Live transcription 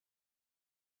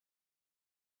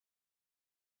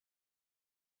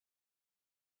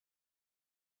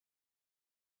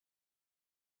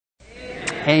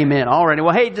Amen. All right.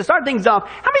 Well, hey, to start things off,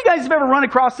 how many of you guys have ever run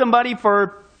across somebody,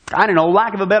 for, I don't know,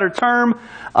 lack of a better term,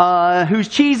 whose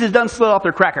cheese has done slid off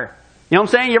their cracker? You know what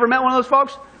I'm saying? You ever met one of those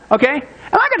folks? Okay.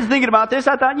 And I got to thinking about this.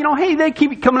 I thought, hey, they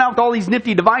keep coming out with all these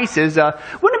nifty devices. Wouldn't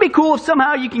it be cool if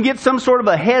somehow you can get some sort of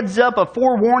a heads up, a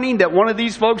forewarning that one of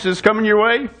these folks is coming your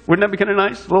way? Wouldn't that be kind of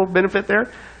nice? A little benefit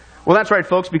there? Well, that's right,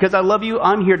 folks. Because I love you,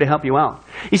 I'm here to help you out.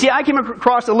 You see, I came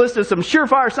across a list of some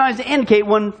surefire signs to indicate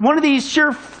when one of these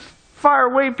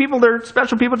surefire way people, they're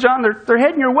special people, John, they're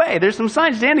heading your way. There's some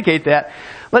signs to indicate that.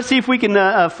 Let's see if we can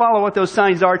follow what those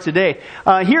signs are today.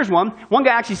 Here's one. One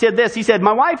guy actually said this. He said,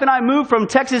 my wife and I moved from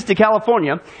Texas to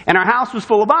California, and our house was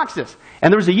full of boxes.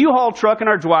 And there was a U-Haul truck in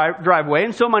our driveway,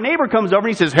 and so my neighbor comes over and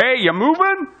he says, hey, you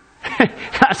moving?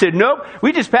 I said, nope.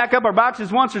 We just pack up our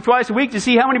boxes once or twice a week to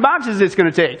see how many boxes it's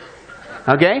going to take.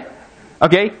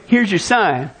 Okay, here's your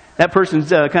sign. That person's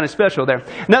kind of special there.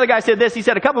 Another guy said this. He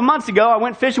said, a couple months ago, I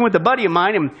went fishing with a buddy of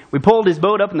mine, and we pulled his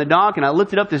boat up in the dock, and I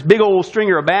lifted up this big old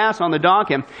stringer of bass on the dock,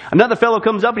 and another fellow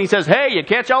comes up and he says, hey, you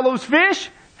catch all those fish?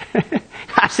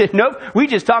 I said, nope. We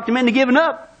just talked him into giving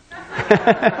up.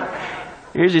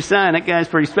 Here's your sign. That guy's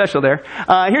pretty special there.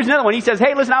 Here's another one. He says,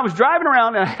 hey, listen, I was driving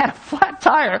around and I had a flat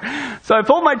tire. So I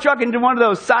pulled my truck into one of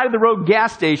those side-of-the-road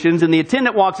gas stations, and the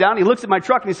attendant walks out and he looks at my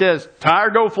truck and he says,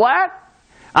 tire go flat?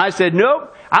 I said,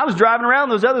 nope. I was driving around.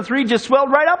 Those other three just swelled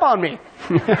right up on me.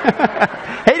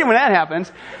 Hate it when that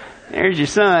happens. There's your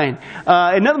sign.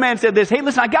 Another man said this. Hey,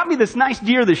 listen, I got me this nice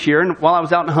deer this year while I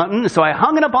was out hunting. So I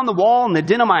hung it up on the wall in the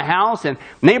den of my house, and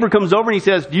neighbor comes over and he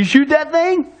says, do you shoot that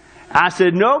thing? I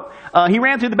said, nope. He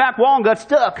ran through the back wall and got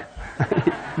stuck.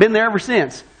 Been there ever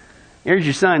since. Here's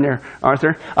your sign there,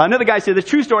 Arthur. Another guy said this,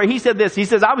 true story. He said this. He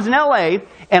says, I was in L.A.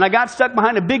 and I got stuck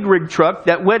behind a big rig truck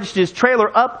that wedged his trailer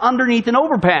up underneath an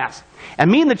overpass. And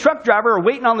me and the truck driver are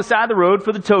waiting on the side of the road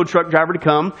for the tow truck driver to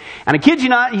come. And I kid you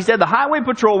not, he said the highway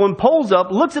patrolman pulls up,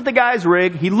 looks at the guy's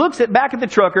rig. He looks back at the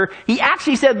trucker. He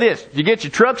actually said this, did you get your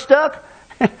truck stuck?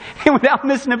 And without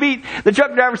missing a beat, the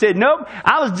truck driver said, nope,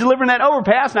 I was delivering that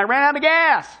overpass and I ran out of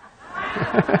gas.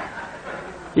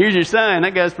 Here's your sign.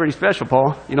 That guy's pretty special,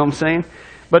 Paul. You know what I'm saying?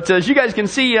 But as you guys can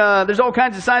see, there's all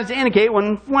kinds of signs to indicate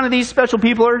when one of these special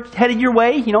people are headed your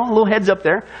way. A little heads up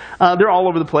there. They're all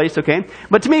over the place, okay?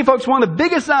 But to me, folks, one of the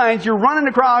biggest signs you're running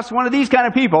across one of these kind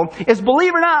of people is, believe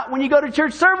it or not, when you go to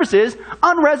church services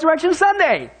on Resurrection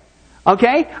Sunday.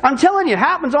 Okay? I'm telling you, it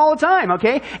happens all the time,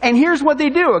 okay? And here's what they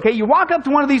do, okay? You walk up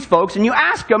to one of these folks and you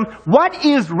ask them, what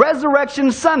is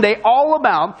Resurrection Sunday all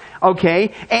about,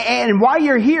 okay? And why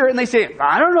you're here, and they say,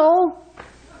 I don't know.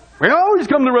 We always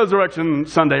come to Resurrection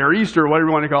Sunday, or Easter, whatever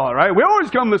you want to call it, right? We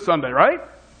always come this Sunday, right?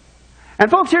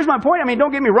 And folks, here's my point.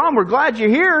 Don't get me wrong, we're glad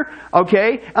you're here,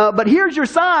 okay? But here's your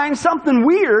sign, something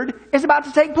weird is about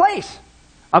to take place.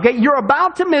 Okay, you're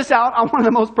about to miss out on one of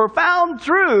the most profound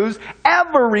truths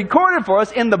ever recorded for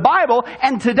us in the Bible,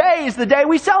 and today is the day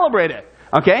we celebrate it.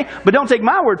 Okay, but don't take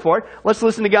my word for it. Let's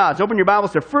listen to God's. Open your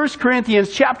Bibles to 1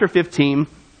 Corinthians chapter 15.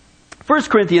 1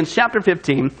 Corinthians chapter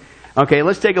 15. Okay,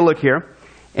 let's take a look here.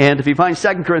 And if you find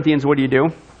 2 Corinthians, what do?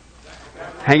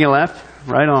 Hang a left.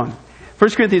 Right on. 1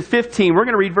 Corinthians 15, we're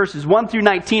going to read verses 1 through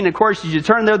 19. Of course, as you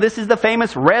turn there, this is the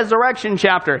famous resurrection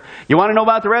chapter. You want to know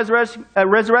about the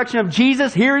resurrection of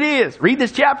Jesus? Here it is. Read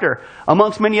this chapter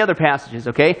amongst many other passages,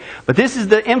 okay? But this is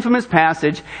the infamous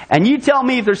passage, and you tell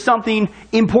me if there's something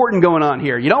important going on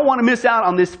here. You don't want to miss out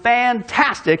on this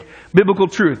fantastic biblical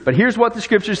truth. But here's what the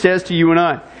Scripture says to you and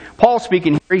I. Paul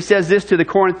speaking here, he says this to the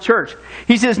Corinth church.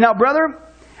 He says, now, brother,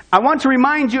 I want to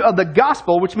remind you of the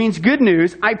gospel, which means good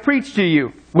news, I preached to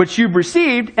you, which you've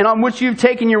received and on which you've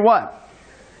taken your what?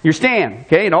 Your stand.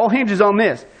 Okay, it all hinges on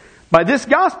this. By this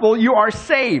gospel you are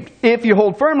saved, if you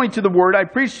hold firmly to the word I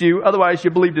preached to you, otherwise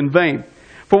you believed in vain.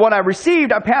 For what I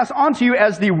received I pass on to you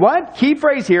as the what? Key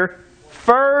phrase here,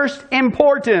 first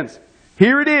importance.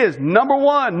 Here it is, number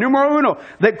one, numero uno,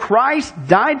 that Christ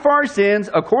died for our sins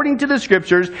according to the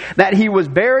Scriptures, that He was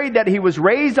buried, that He was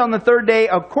raised on the third day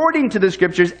according to the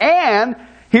Scriptures, and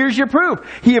here's your proof.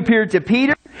 He appeared to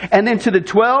Peter, and then to the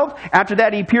 12. After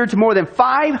that, He appeared to more than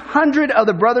 500 of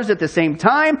the brothers at the same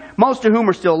time, most of whom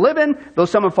are still living, though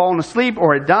some have fallen asleep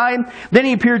or had died. Then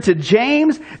He appeared to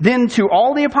James, then to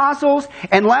all the apostles,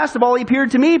 and last of all, He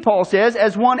appeared to me, Paul says,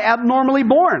 as one abnormally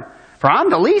born. For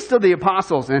I'm the least of the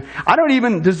apostles, and I don't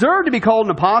even deserve to be called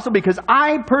an apostle because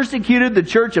I persecuted the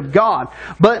church of God.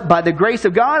 But by the grace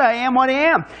of God, I am what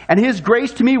I am. And His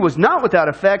grace to me was not without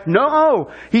effect.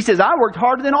 No. He says, I worked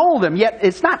harder than all of them. Yet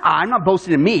it's not I'm not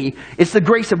boasting in me. It's the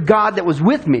grace of God that was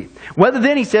with me. Whether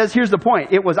then, he says, here's the point.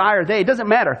 It was I or they. It doesn't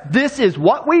matter. This is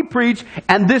what we preach,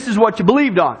 and this is what you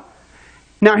believed on.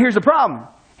 Now, here's the problem.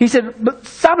 He said, but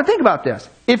stop and think about this.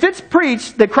 If it's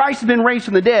preached that Christ has been raised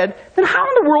from the dead, then how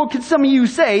in the world can some of you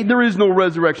say there is no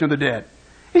resurrection of the dead?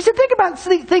 He said,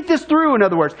 think this through, in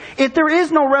other words. If there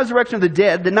is no resurrection of the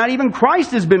dead, then not even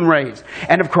Christ has been raised.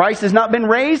 And if Christ has not been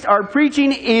raised, our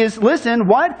preaching is, listen,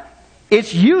 what?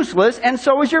 It's useless, and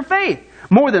so is your faith.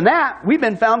 More than that, we've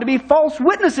been found to be false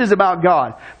witnesses about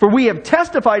God. For we have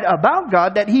testified about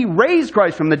God that He raised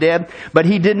Christ from the dead, but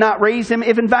He did not raise Him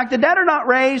if in fact the dead are not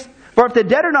raised. For if the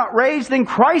dead are not raised, then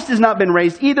Christ has not been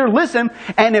raised either. Listen,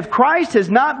 and if Christ has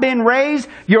not been raised,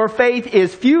 your faith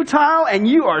is futile and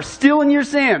you are still in your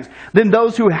sins. Then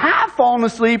those who have fallen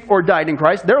asleep or died in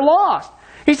Christ, they're lost.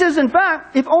 He says, in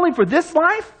fact, if only for this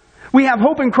life we have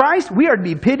hope in Christ, we are to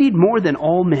be pitied more than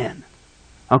all men.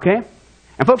 Okay?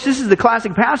 And folks, this is the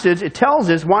classic passage. It tells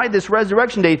us why this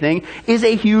resurrection day thing is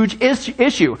a huge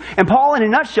issue. And Paul, in a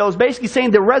nutshell, is basically saying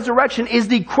the resurrection is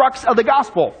the crux of the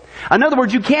gospel. In other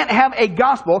words, you can't have a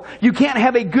gospel, you can't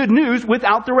have a good news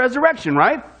without the resurrection,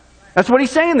 right? That's what he's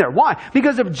saying there. Why?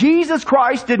 Because if Jesus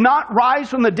Christ did not rise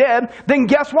from the dead, then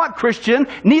guess what, Christian?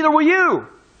 Neither will you.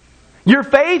 Your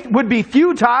faith would be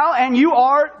futile and you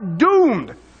are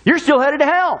doomed. You're still headed to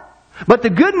hell. But the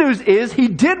good news is He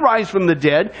did rise from the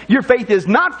dead. Your faith is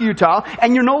not futile,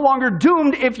 and you're no longer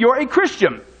doomed if you're a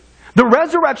Christian. The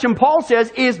resurrection, Paul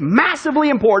says, is massively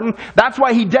important. That's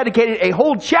why he dedicated a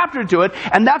whole chapter to it,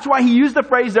 and that's why he used the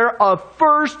phrase there of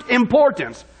first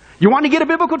importance. You want to get a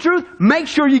biblical truth? Make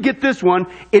sure you get this one.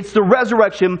 It's the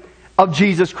resurrection of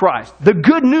Jesus Christ. The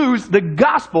good news, the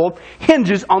gospel,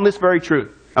 hinges on this very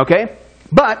truth. Okay?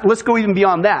 But let's go even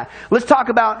beyond that. Let's talk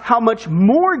about how much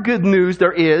more good news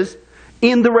there is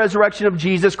in the resurrection of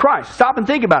Jesus Christ. Stop and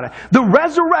think about it. The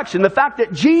resurrection, the fact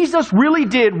that Jesus really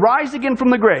did rise again from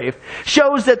the grave,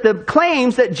 shows that the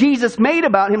claims that Jesus made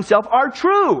about Himself are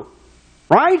true.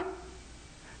 Right?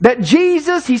 That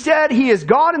Jesus, He said, He is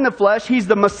God in the flesh, He's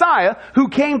the Messiah who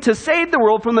came to save the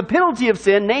world from the penalty of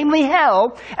sin, namely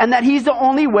hell, and that He's the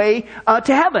only way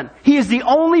to heaven. He is the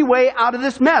only way out of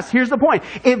this mess. Here's the point.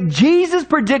 If Jesus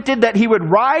predicted that He would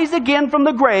rise again from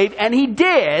the grave, and He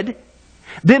did,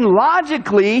 then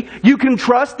logically you can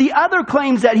trust the other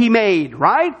claims that He made,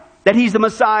 right? That He's the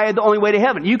Messiah, the only way to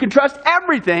heaven. You can trust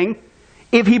everything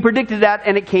if He predicted that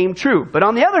and it came true. But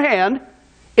on the other hand,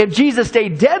 if Jesus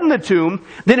stayed dead in the tomb,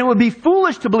 then it would be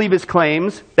foolish to believe His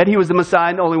claims that He was the Messiah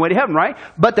and the only way to heaven, right?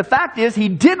 But the fact is, He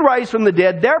did rise from the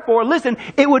dead. Therefore, listen,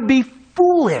 it would be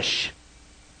foolish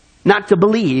not to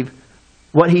believe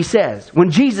what He says. When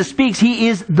Jesus speaks, He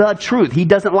is the truth. He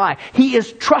doesn't lie. He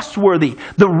is trustworthy.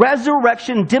 The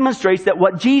resurrection demonstrates that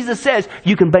what Jesus says,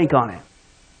 you can bank on it.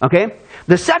 Okay?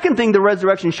 The second thing the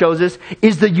resurrection shows us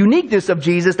is the uniqueness of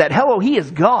Jesus, that, hello, He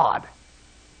is God.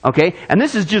 Okay? And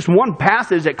this is just one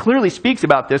passage that clearly speaks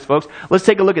about this, folks. Let's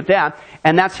take a look at that.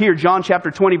 And that's here, John chapter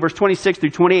 20, verse 26 through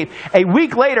 28. A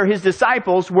week later, His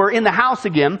disciples were in the house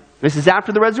again. This is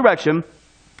after the resurrection.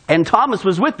 And Thomas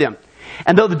was with them.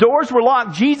 And though the doors were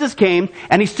locked, Jesus came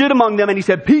and He stood among them and He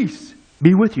said, "Peace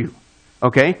be with you."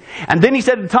 Okay? And then He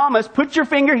said to Thomas, "Put your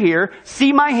finger here,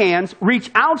 see my hands,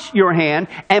 reach out your hand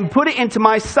and put it into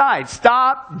my side.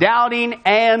 Stop doubting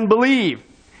and believe."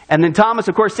 And then Thomas,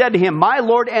 of course, said to Him, "My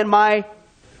Lord and my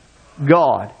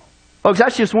God." Folks,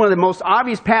 that's just one of the most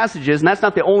obvious passages, and that's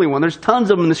not the only one. There's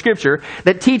tons of them in the Scripture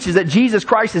that teaches that Jesus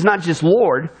Christ is not just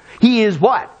Lord. He is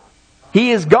what?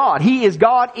 He is God. He is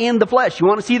God in the flesh. You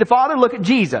want to see the Father? Look at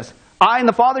Jesus. I and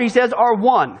the Father, He says, are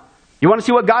one. You want to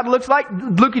see what God looks like?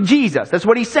 Look at Jesus. That's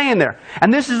what He's saying there.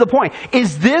 And this is the point.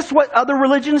 Is this what other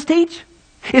religions teach?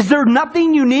 Is there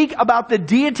nothing unique about the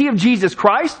deity of Jesus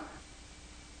Christ?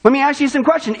 Let me ask you some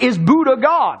questions. Is Buddha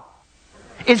God?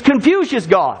 Is Confucius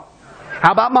God?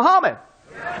 How about Muhammad?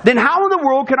 Then how in the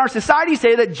world can our society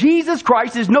say that Jesus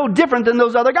Christ is no different than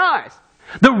those other guys?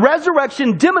 The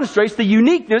resurrection demonstrates the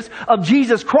uniqueness of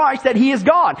Jesus Christ, that He is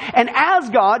God. And as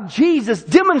God, Jesus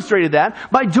demonstrated that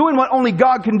by doing what only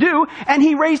God can do, and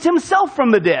He raised Himself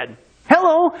from the dead.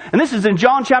 Hello. And this is in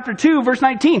John chapter 2, verse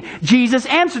 19. Jesus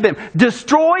answered them,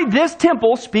 "Destroy this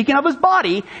temple," speaking of His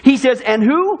body. He says, "And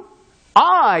who?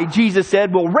 I," Jesus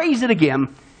said, "will raise it again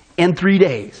in 3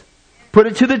 days." Put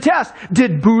it to the test.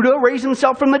 Did Buddha raise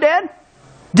himself from the dead?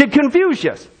 Did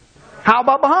Confucius? How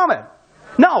about Muhammad?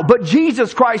 No, but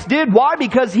Jesus Christ did. Why?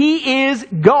 Because He is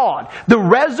God. The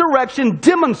resurrection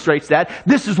demonstrates that.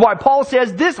 This is why Paul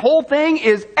says this whole thing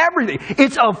is everything.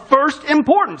 It's of first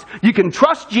importance. You can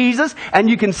trust Jesus, and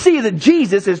you can see that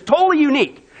Jesus is totally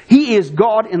unique. He is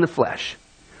God in the flesh.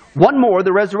 One more,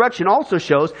 the resurrection also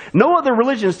shows, no other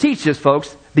religions teach this,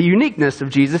 folks, the uniqueness of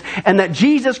Jesus, and that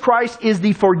Jesus Christ is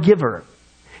the forgiver.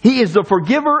 He is the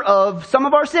forgiver of some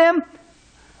of our sin,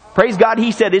 Praise God,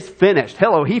 He said it's finished.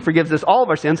 Hello, He forgives us all of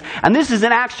our sins. And this is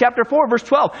in Acts chapter 4, verse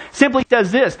 12. Simply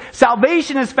says this: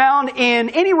 salvation is found in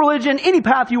any religion, any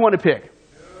path you want to pick.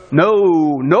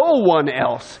 No one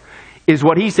else is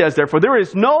what He says there. For there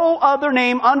is no other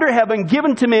name under heaven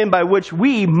given to men by which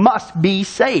we must be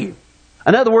saved.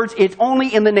 In other words, it's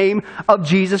only in the name of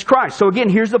Jesus Christ. So again,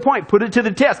 here's the point. Put it to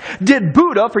the test. Did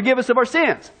Buddha forgive us of our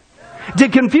sins?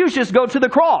 Did Confucius go to the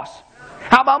cross?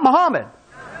 How about Muhammad?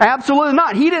 Absolutely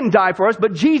not. He didn't die for us,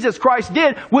 but Jesus Christ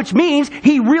did, which means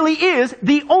He really is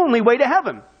the only way to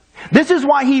heaven. This is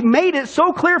why He made it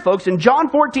so clear, folks. In John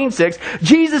 14:6,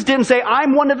 Jesus didn't say,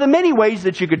 I'm one of the many ways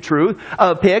that you could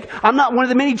pick. I'm not one of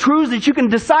the many truths that you can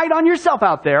decide on yourself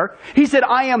out there. He said,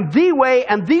 I am the way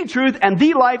and the truth and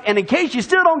the life. And in case you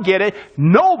still don't get it,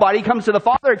 nobody comes to the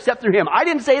Father except through Him. I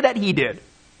didn't say that, He did.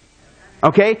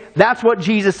 Okay? That's what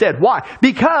Jesus said. Why?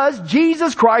 Because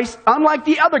Jesus Christ, unlike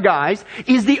the other guys,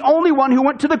 is the only one who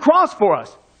went to the cross for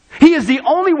us. He is the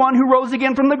only one who rose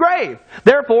again from the grave.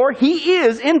 Therefore, He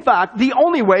is, in fact, the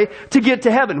only way to get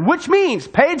to heaven. Which means,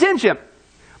 pay attention,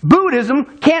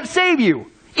 Buddhism can't save you.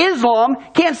 Islam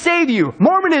can't save you.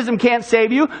 Mormonism can't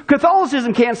save you.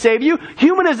 Catholicism can't save you.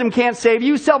 Humanism can't save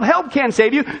you. Self-help can't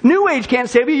save you. New Age can't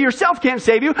save you. Yourself can't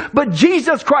save you. But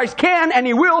Jesus Christ can, and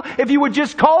He will, if you would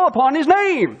just call upon His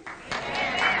name.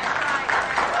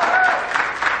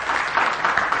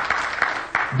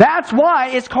 That's why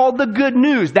it's called the good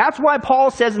news. That's why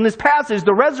Paul says in this passage,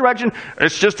 the resurrection,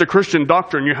 it's just a Christian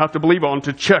doctrine you have to believe on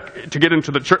to get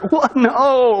into the church. Well,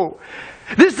 no.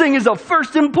 This thing is of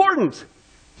first importance.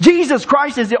 Jesus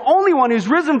Christ is the only one who's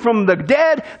risen from the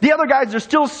dead. The other guys are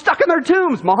still stuck in their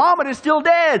tombs. Muhammad is still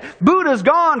dead. Buddha's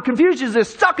gone. Confucius is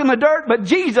stuck in the dirt. But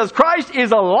Jesus Christ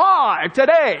is alive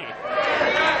today.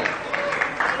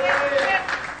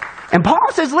 And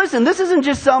Paul says, listen, this isn't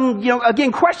just some,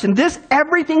 question.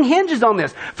 Everything hinges on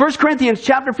this. 1 Corinthians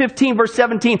chapter 15, verse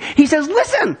 17. He says,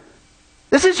 listen,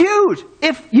 this is huge.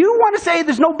 If you want to say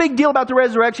there's no big deal about the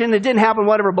resurrection, it didn't happen,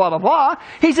 whatever, blah, blah, blah.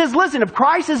 He says, listen, if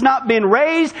Christ has not been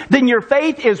raised, then your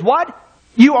faith is what?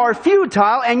 You are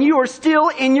futile and you are still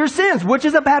in your sins, which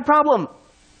is a bad problem.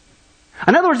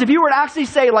 In other words, if you were to actually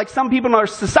say, like some people in our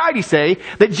society say,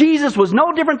 that Jesus was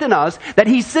no different than us, that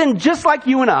He sinned just like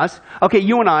you and us, okay,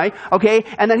 you and I, okay,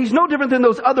 and that He's no different than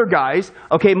those other guys,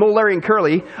 okay, Mo, Larry, and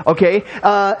Curly, okay,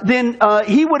 then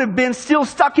He would have been still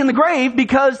stuck in the grave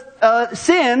because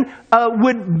sin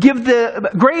would give the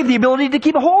grave the ability to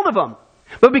keep a hold of Him.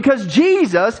 But because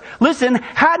Jesus, listen,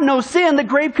 had no sin, the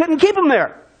grave couldn't keep Him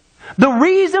there. The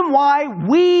reason why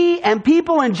we and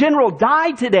people in general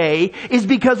die today is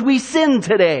because we sin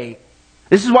today.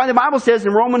 This is why the Bible says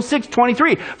in Romans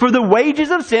 6:23, for the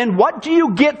wages of sin, what do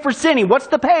you get for sinning? What's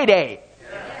the payday?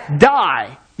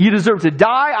 Die. You deserve to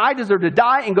die, I deserve to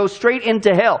die, and go straight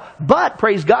into hell. But,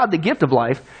 praise God, the gift of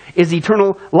life is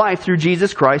eternal life through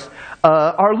Jesus Christ,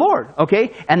 our Lord.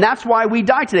 Okay? And that's why we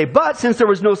die today. But since there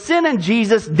was no sin in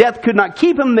Jesus, death could not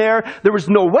keep Him there. There was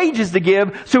no wages to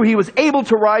give, so He was able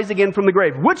to rise again from the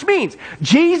grave. Which means,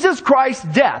 Jesus Christ's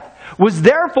death was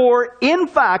therefore, in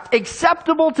fact,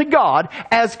 acceptable to God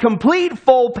as complete,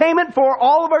 full payment for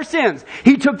all of our sins.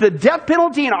 He took the death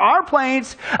penalty in our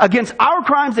place against our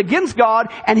crimes against God,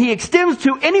 and He extends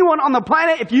to anyone on the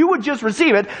planet, if you would just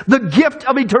receive it, the gift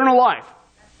of eternal life.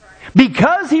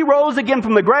 Because He rose again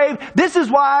from the grave, this is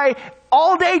why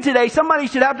all day today somebody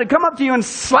should have to come up to you and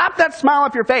slap that smile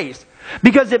off your face.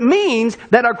 Because it means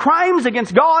that our crimes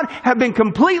against God have been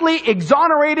completely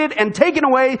exonerated and taken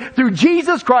away through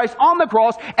Jesus Christ on the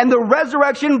cross, and the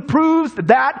resurrection proves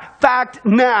that fact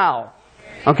now.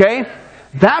 Okay?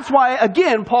 That's why,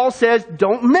 again, Paul says,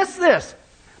 don't miss this.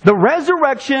 The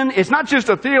resurrection is not just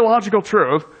a theological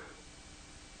truth.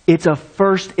 It's of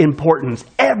first importance.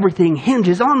 Everything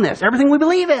hinges on this. Everything we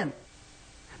believe in.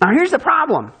 Now here's the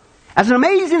problem. As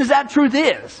amazing as that truth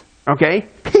is, okay,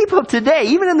 people today,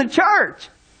 even in the church,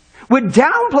 would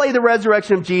downplay the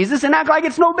resurrection of Jesus and act like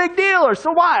it's no big deal, or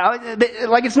so why?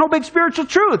 Like it's no big spiritual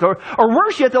truth. Or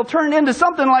worse yet, they'll turn it into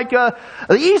something like the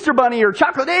Easter Bunny or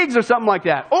chocolate eggs or something like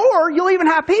that. Or you'll even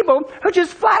have people who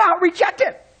just flat out reject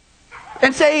it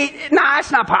and say, nah,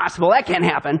 it's not possible. That can't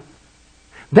happen.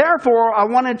 Therefore, I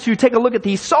wanted to take a look at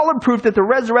the solid proof that the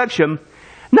resurrection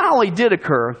not only did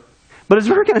occur, but as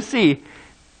we're going to see,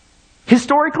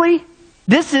 historically,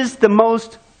 this is the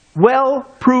most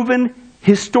well-proven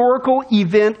historical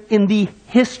event in the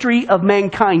history of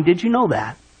mankind. Did you know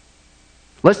that?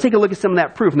 Let's take a look at some of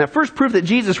that proof. And that first proof that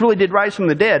Jesus really did rise from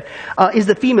the dead is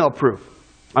the female proof.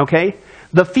 Okay?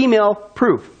 The female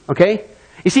proof. Okay?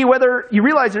 You see, whether you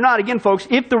realize it or not, again, folks,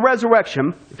 if the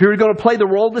resurrection, if you were going to play the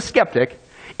role of the skeptic,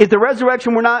 if the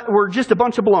resurrection were just a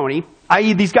bunch of baloney,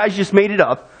 i.e. these guys just made it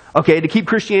up, okay, to keep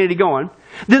Christianity going,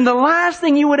 then the last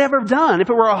thing you would ever have done if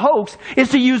it were a hoax is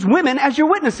to use women as your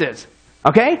witnesses.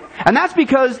 Okay? And that's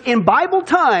because in Bible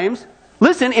times,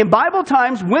 listen, in Bible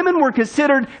times, women were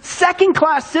considered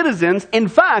second-class citizens. In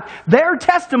fact, their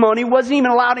testimony wasn't even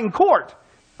allowed in court.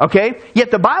 Okay? Yet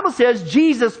the Bible says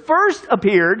Jesus first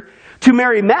appeared to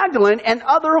Mary Magdalene and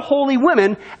other holy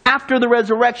women after the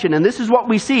resurrection. And this is what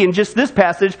we see in just this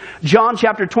passage, John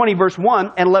chapter 20, verse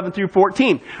 1 and 11 through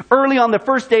 14. Early on the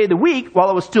first day of the week,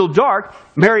 while it was still dark,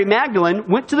 Mary Magdalene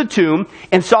went to the tomb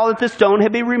and saw that the stone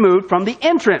had been removed from the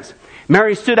entrance.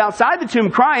 Mary stood outside the tomb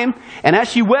crying, and as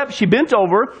she wept, she bent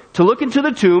over to look into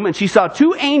the tomb, and she saw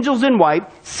two angels in white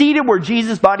seated where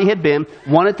Jesus' body had been,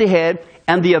 one at the head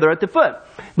and the other at the foot.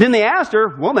 Then they asked her,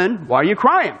 "Woman, why are you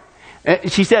crying?"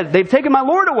 She said, "They've taken my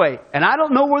Lord away, and I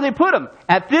don't know where they put him."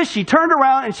 At this, she turned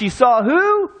around and she saw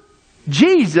who?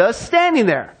 Jesus standing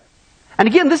there. And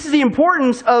again, this is the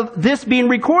importance of this being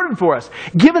recorded for us.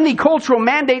 Given the cultural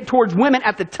mandate towards women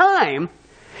at the time,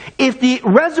 if the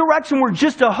resurrection were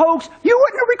just a hoax, you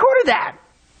wouldn't have recorded that.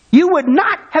 You would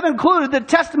not have included the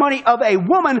testimony of a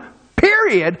woman,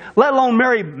 period, let alone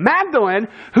Mary Magdalene,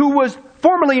 who was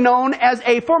formerly known as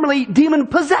a formerly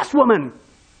demon-possessed woman.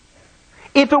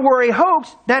 If it were a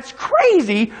hoax, that's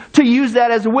crazy to use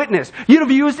that as a witness. You'd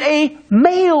have used a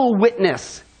male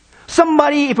witness.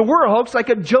 Somebody, if it were a hoax, like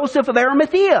a Joseph of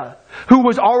Arimathea, who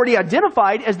was already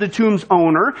identified as the tomb's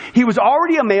owner. He was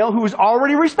already a male who was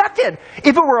already respected.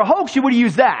 If it were a hoax, you would have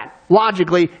used that,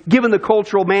 logically, given the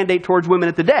cultural mandate towards women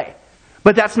at the day.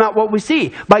 But that's not what we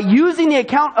see. By using the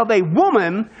account of a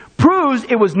woman proves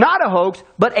it was not a hoax,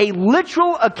 but a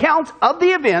literal account of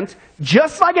the event,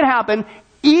 just like it happened,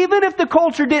 even if the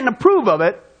culture didn't approve of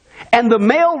it, and the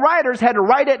male writers had to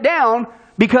write it down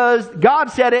because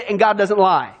God said it and God doesn't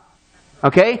lie.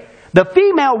 Okay? The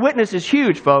female witness is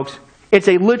huge, folks. It's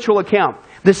a literal account.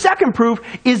 The second proof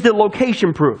is the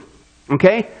location proof.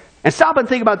 Okay? And stop and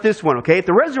think about this one, okay? If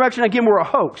the resurrection, again, were a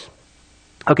hoax,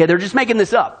 okay, they're just making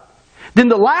this up, then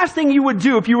the last thing you would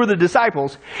do if you were the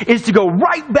disciples is to go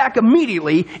right back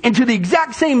immediately into the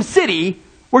exact same city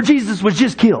where Jesus was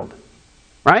just killed.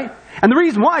 Right? And the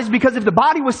reason why is because if the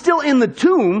body was still in the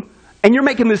tomb, and you're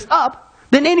making this up,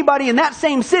 then anybody in that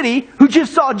same city who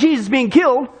just saw Jesus being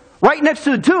killed right next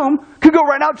to the tomb could go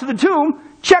right out to the tomb,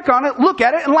 check on it, look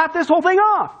at it, and laugh this whole thing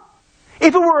off.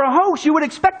 If it were a hoax, you would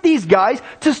expect these guys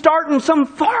to start in some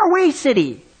faraway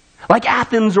city, like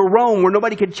Athens or Rome, where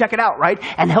nobody could check it out, right?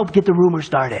 And help get the rumor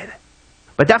started.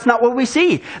 But that's not what we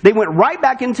see. They went right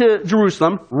back into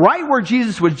Jerusalem, right where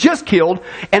Jesus was just killed,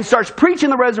 and starts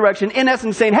preaching the resurrection, in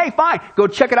essence saying, "Hey, fine, go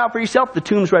check it out for yourself. The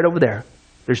tomb's right over there.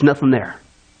 There's nothing there.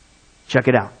 Check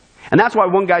it out." And that's why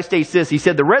one guy states this. He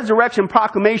said, the resurrection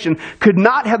proclamation could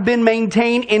not have been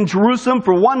maintained in Jerusalem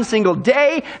for one single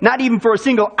day, not even for a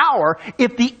single hour,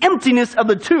 if the emptiness of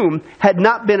the tomb had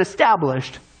not been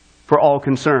established for all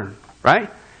concerned. Right?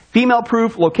 Female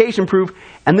proof, location proof,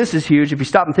 and this is huge if you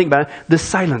stop and think about it, the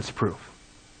silence proof.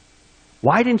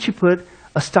 Why didn't you put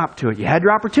a stop to it? You had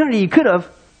your opportunity, you could have,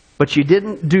 but you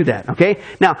didn't do that, okay?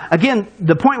 Now, again,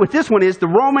 the point with this one is the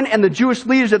Roman and the Jewish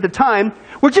leaders at the time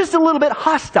were just a little bit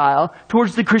hostile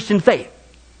towards the Christian faith.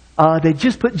 They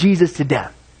just put Jesus to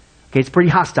death. Okay, it's pretty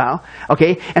hostile,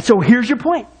 okay? And so here's your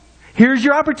point. Here's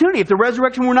your opportunity. If the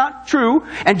resurrection were not true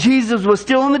and Jesus was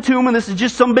still in the tomb and this is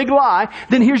just some big lie,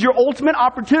 then here's your ultimate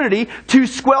opportunity to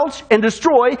squelch and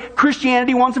destroy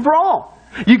Christianity once and for all.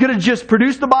 You could have just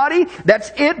produced the body,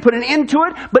 that's it, put an end to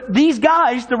it, but these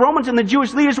guys, the Romans and the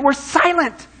Jewish leaders, were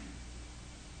silent.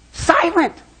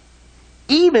 Silent.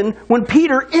 Even when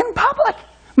Peter, in public,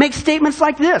 makes statements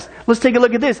like this. Let's take a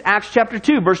look at this. Acts chapter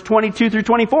 2, verse 22 through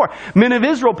 24. Men of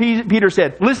Israel, Peter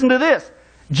said, listen to this.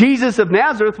 Jesus of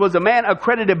Nazareth was a man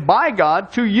accredited by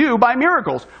God to you by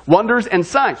miracles, wonders, and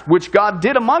signs, which God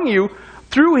did among you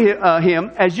through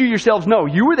him, as you yourselves know.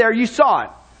 You were there, you saw it.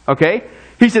 Okay?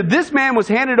 He said, this man was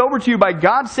handed over to you by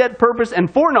God's set purpose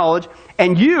and foreknowledge,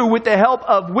 and you, with the help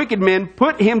of wicked men,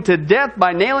 put him to death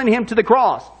by nailing him to the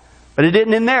cross. But it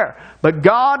didn't end there. But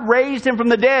God raised him from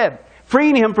the dead,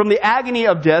 freeing him from the agony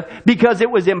of death, because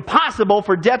it was impossible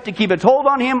for death to keep its hold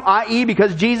on him, i.e.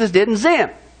 because Jesus didn't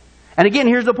sin. And again,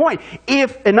 here's the point.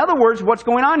 If, in other words, what's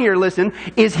going on here, listen,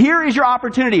 is here is your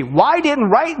opportunity. Why didn't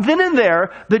right then and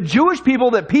there, the Jewish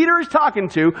people that Peter is talking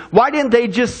to, why didn't they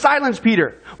just silence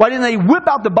Peter? Why didn't they whip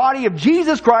out the body of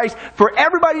Jesus Christ for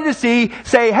everybody to see,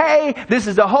 say, hey, this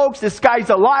is a hoax, this guy's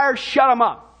a liar, shut him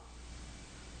up?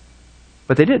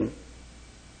 But they didn't.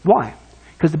 Why?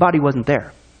 Because the body wasn't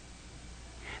there.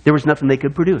 There was nothing they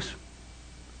could produce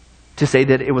to say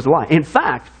that it was a lie. In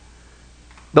fact,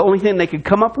 The only thing they could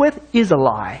come up with is a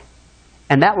lie.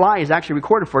 And that lie is actually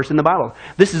recorded for us in the Bible.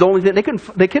 This is the only thing they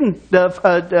couldn't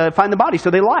find the body, so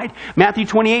they lied. Matthew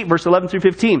 28, verse 11 through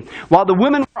 15. While the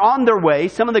women were on their way,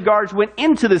 some of the guards went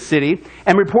into the city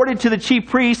and reported to the chief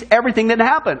priests everything that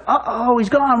happened. Uh-oh, he's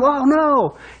gone. Whoa,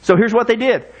 no. So here's what they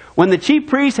did. When the chief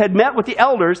priests had met with the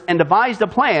elders and devised a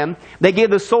plan, they gave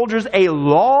the soldiers a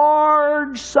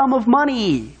large sum of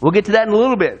money. We'll get to that in a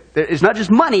little bit. It's not just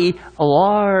money, a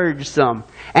large sum.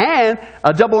 And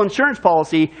a double insurance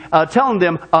policy telling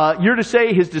them, you're to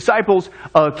say his disciples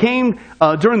came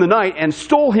during the night and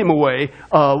stole him away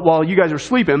while you guys are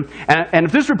sleeping. And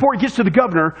if this report gets to the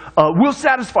governor, we'll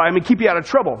satisfy him and keep you out of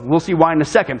trouble. We'll see why in a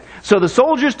second. So the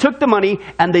soldiers took the money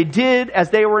and they did as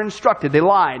they were instructed. They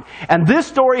lied. And this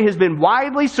story has been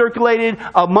widely circulated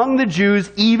among the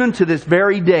Jews even to this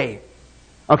very day.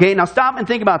 Okay, now stop and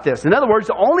think about this. In other words,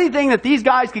 the only thing that these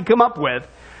guys could come up with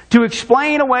to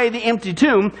explain away the empty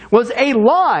tomb was a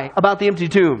lie about the empty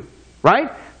tomb.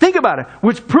 Right? Think about it.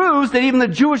 Which proves that even the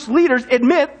Jewish leaders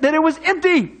admit that it was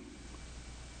empty.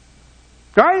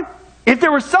 Right? If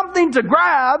there was something to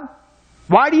grab,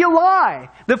 why do you lie?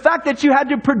 The fact that you had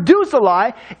to produce a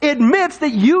lie admits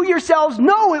that you yourselves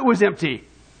know it was empty.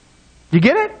 You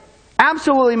get it?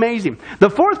 Absolutely amazing. The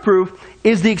fourth proof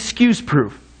is the excuse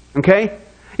proof. Okay?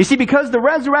 You see, because the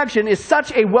resurrection is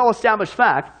such a well-established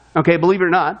fact, okay, believe it or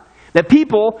not, that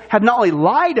people have not only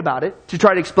lied about it to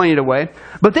try to explain it away,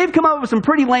 but they've come up with some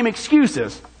pretty lame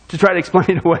excuses to try to explain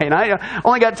it away. And I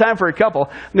only got time for a couple.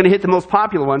 I'm going to hit the most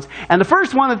popular ones. And the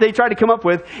first one that they try to come up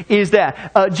with is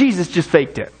that Jesus just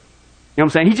faked it. You know what I'm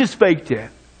saying? He just faked it,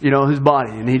 his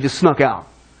body, and he just snuck out.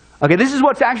 Okay, this is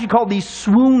what's actually called the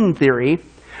swoon theory.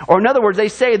 Or in other words, they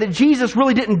say that Jesus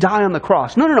really didn't die on the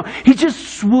cross. No. He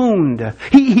just swooned.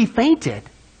 He fainted.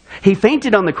 He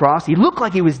fainted on the cross. He looked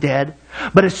like he was dead.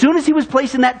 But as soon as he was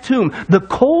placed in that tomb, the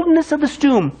coldness of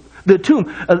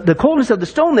the coldness of the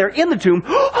stone there in the tomb,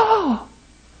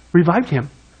 revived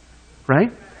him.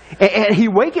 Right? And he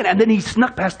awakened and then he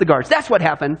snuck past the guards. That's what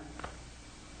happened.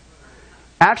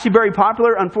 Actually very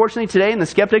popular, unfortunately, today in the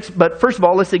skeptics. But first of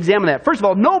all, let's examine that. First of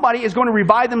all, nobody is going to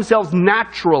revive themselves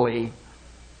naturally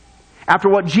after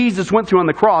what Jesus went through on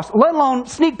the cross, let alone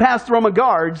sneak past the Roman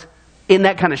guards in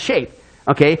that kind of shape.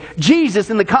 Okay?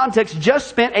 Jesus, in the context, just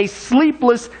spent a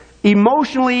sleepless,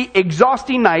 emotionally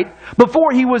exhausting night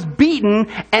before he was beaten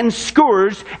and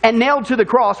scourged and nailed to the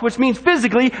cross, which means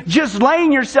physically, just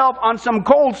laying yourself on some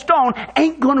cold stone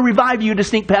ain't going to revive you to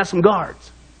sneak past some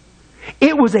guards.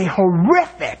 It was a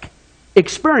horrific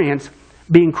experience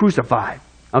being crucified.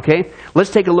 Okay?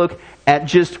 Let's take a look at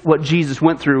just what Jesus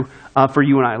went through for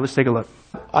you and I. Let's take a look.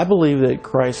 I believe that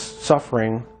Christ's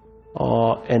suffering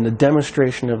and the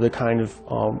demonstration of the kind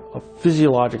of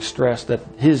physiologic stress that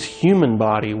his human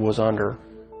body was under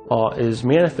is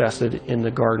manifested in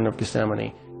the Garden of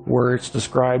Gethsemane, where it's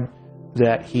described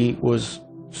that he was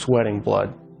sweating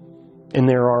blood. And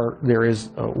there is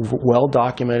a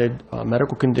well-documented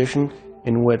medical condition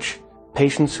in which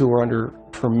patients who are under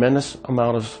tremendous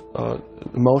amount of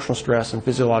emotional stress and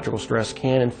physiological stress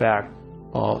can, in fact,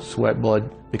 sweat blood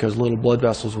because little blood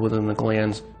vessels within the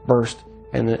glands burst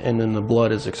and then the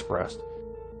blood is expressed.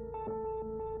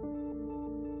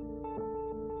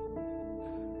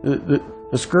 The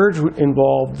scourge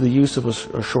involved the use of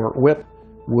a short whip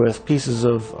with pieces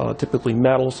of typically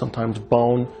metal, sometimes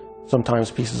bone,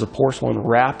 sometimes pieces of porcelain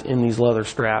wrapped in these leather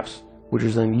straps, which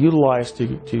is then utilized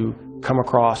to come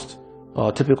across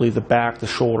typically the back, the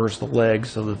shoulders, the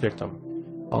legs of the victim.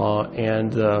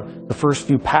 The first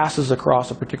few passes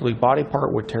across a particular body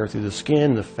part would tear through the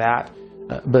skin, the fat,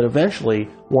 but eventually,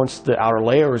 once the outer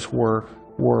layers were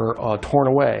torn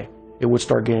away, it would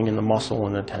start getting in the muscle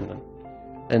and the tendon.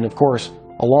 And of course,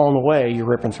 along the way, you're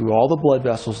ripping through all the blood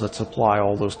vessels that supply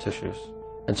all those tissues.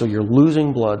 And so you're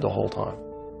losing blood the whole time.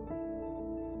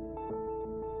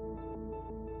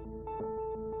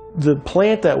 The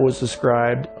plant that was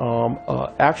described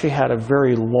actually had a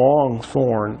very long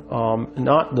thorn,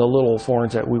 not the little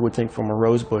thorns that we would think from a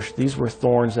rose bush. These were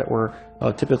thorns that were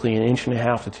typically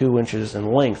 1.5 to 2 inches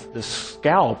in length. The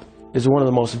scalp is one of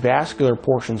the most vascular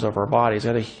portions of our bodies. It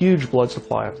had a huge blood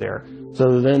supply up there.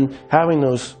 So then having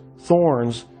those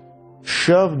thorns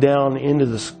shoved down into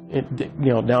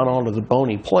down onto the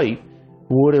bony plate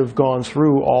would have gone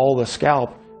through all the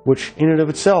scalp, which in and of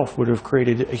itself would have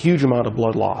created a huge amount of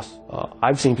blood loss.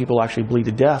 I've seen people actually bleed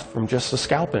to death from just a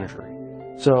scalp injury.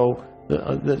 So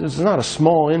it's not a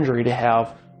small injury to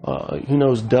have, who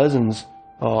knows, dozens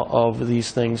of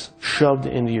these things shoved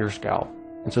into your scalp.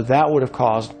 And so that would have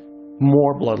caused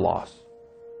more blood loss.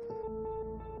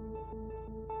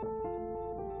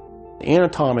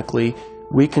 Anatomically,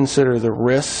 we consider the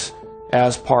wrists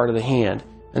as part of the hand.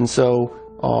 And so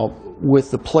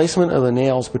with the placement of the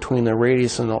nails between the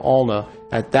radius and the ulna,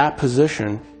 at that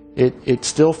position, it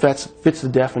still fits the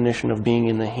definition of being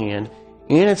in the hand,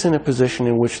 and it's in a position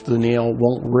in which the nail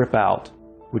won't rip out,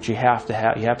 which you have to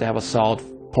have. You have to have a solid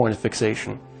point of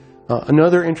fixation.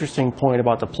 Another interesting point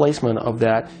about the placement of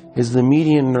that is the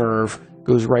median nerve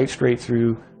goes right straight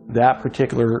through that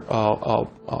particular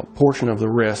portion of the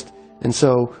wrist, and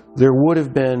so there would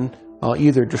have been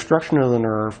either destruction of the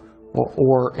nerve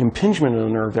or impingement of the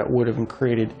nerve that would have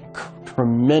created a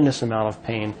tremendous amount of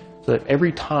pain. So that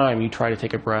every time you try to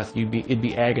take a breath, it'd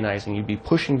be agonizing. You'd be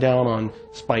pushing down on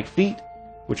spiked feet,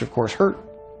 which of course hurt,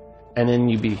 and then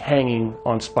you'd be hanging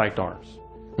on spiked arms.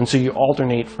 And so you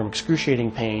alternate from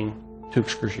excruciating pain to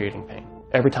excruciating pain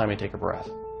every time you take a breath.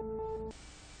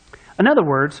 In other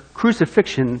words,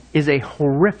 crucifixion is a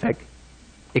horrific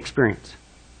experience.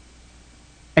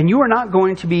 And you are not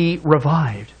going to be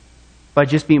revived by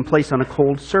just being placed on a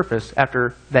cold surface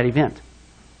after that event.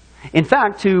 In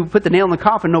fact, to put the nail in the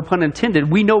coffin, no pun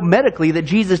intended, we know medically that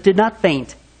Jesus did not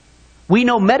faint. We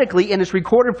know medically, and it's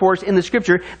recorded for us in the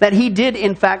Scripture, that he did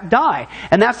in fact die.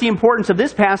 And that's the importance of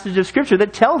this passage of Scripture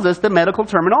that tells us the medical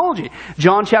terminology.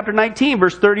 John chapter 19,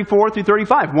 verse 34 through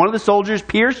 35. One of the soldiers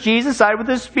pierced Jesus' side with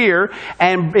a spear,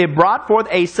 and it brought forth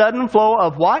a sudden flow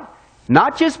of what?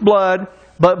 Not just blood,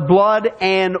 but blood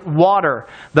and water.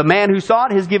 The man who saw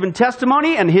it has given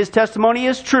testimony, and his testimony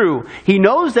is true. He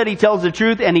knows that he tells the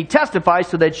truth, and he testifies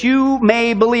so that you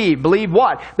may believe. Believe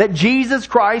what? That Jesus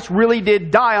Christ really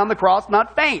did die on the cross,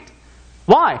 not faint.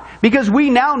 Why? Because we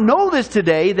now know this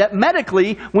today, that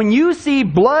medically, when you see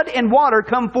blood and water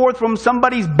come forth from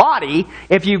somebody's body,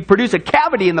 if you produce a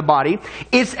cavity in the body,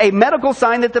 it's a medical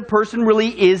sign that the person really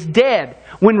is dead.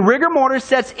 When rigor mortis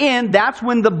sets in, that's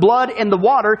when the blood and the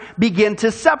water begin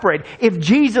to separate. If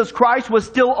Jesus Christ was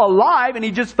still alive and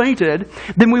he just fainted,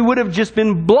 then we would have just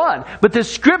been blood. But the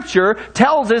Scripture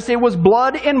tells us it was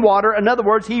blood and water. In other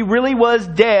words, he really was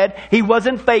dead. He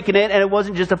wasn't faking it, and it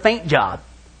wasn't just a faint job.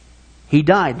 He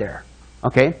died there.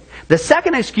 Okay? The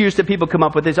second excuse that people come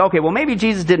up with is, okay, well, maybe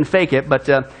Jesus didn't fake it, but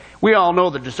we all know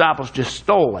the disciples just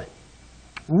stole it.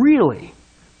 Really?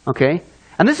 Okay?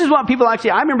 And this is what people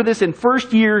actually, I remember this in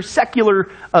first year secular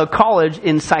college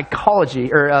in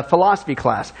psychology, or philosophy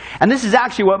class. And this is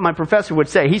actually what my professor would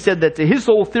say. He said that his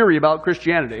whole theory about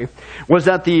Christianity was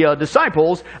that the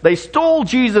disciples, they stole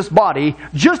Jesus' body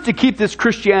just to keep this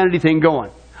Christianity thing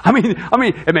going. I mean,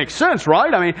 it makes sense,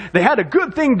 right? I mean, they had a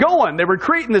good thing going. They were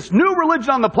creating this new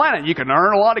religion on the planet. You can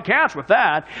earn a lot of cash with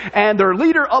that. And their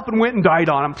leader up and went and died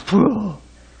on him.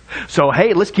 So,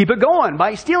 hey, let's keep it going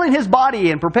by stealing his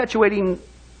body and perpetuating.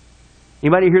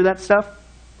 Anybody hear that stuff?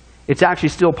 It's actually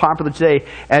still popular today,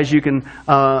 as you can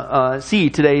see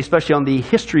today, especially on the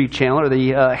History Channel, or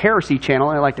the Heresy Channel,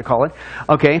 I like to call it.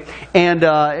 Okay, and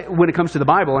when it comes to the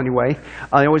Bible, anyway,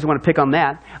 I always want to pick on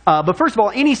that. But first of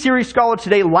all, any serious scholar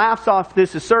today laughs off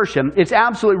this assertion. It's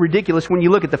absolutely ridiculous when you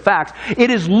look at the facts.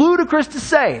 It is ludicrous to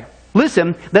say,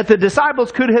 listen, that the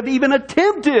disciples could have even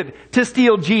attempted to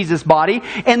steal Jesus' body,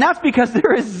 and that's because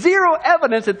there is zero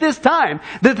evidence at this time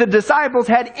that the disciples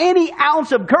had any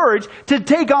ounce of courage to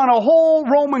take on a whole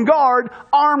Roman guard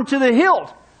armed to the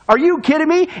hilt. Are you kidding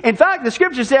me? In fact, the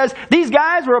Scripture says these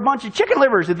guys were a bunch of chicken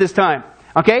livers at this time.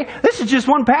 Okay? This is just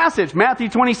one passage. Matthew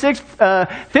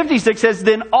 26:56 says,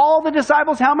 then all the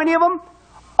disciples, how many of them?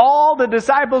 All the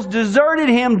disciples deserted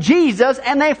him, Jesus,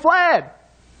 and they fled.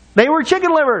 They were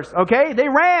chicken livers, okay? They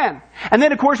ran. And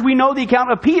then, of course, we know the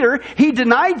account of Peter. He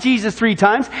denied Jesus 3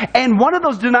 times, and one of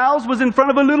those denials was in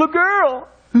front of a little girl.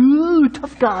 Ooh,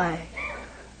 tough guy.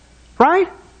 Right?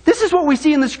 This is what we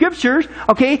see in the Scriptures,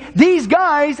 okay? These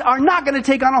guys are not going to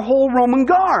take on a whole Roman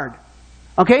guard,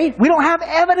 okay? We don't have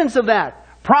evidence of that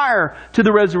prior to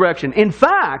the resurrection. In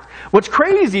fact, what's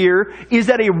crazier is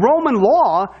that a Roman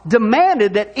law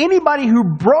demanded that anybody who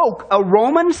broke a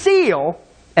Roman seal,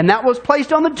 and that was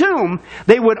placed on the tomb,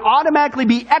 they would automatically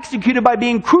be executed by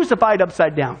being crucified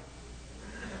upside down.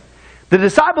 The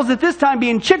disciples at this time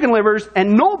being chicken livers,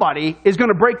 and nobody is going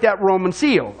to break that Roman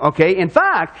seal. Okay? In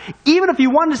fact, even if you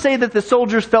wanted to say that the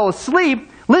soldiers fell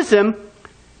asleep, listen,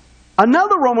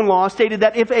 another Roman law stated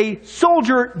that if a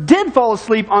soldier did fall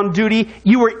asleep on duty,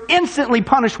 you were instantly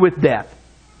punished with death.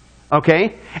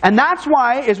 Okay? And that's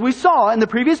why, as we saw in the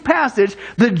previous passage,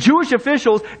 the Jewish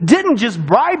officials didn't just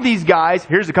bribe these guys,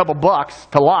 here's a couple bucks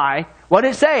to lie. What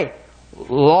did it say?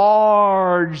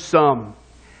 Large sum.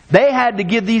 They had to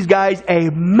give these guys a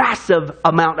massive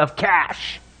amount of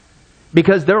cash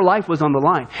because their life was on the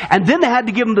line. And then they had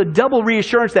to give them the double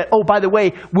reassurance that, oh, by the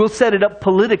way, we'll set it up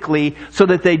politically so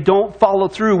that they don't follow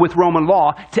through with Roman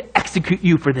law to execute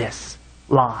you for this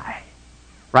lie.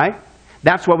 Right?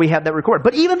 That's why we have that recorded.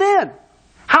 But even then,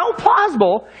 how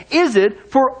plausible is it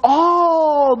for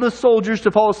all the soldiers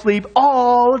to fall asleep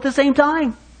all at the same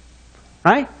time?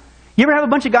 Right? You ever have a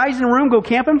bunch of guys in a room go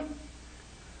camping?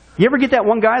 You ever get that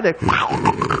one guy that...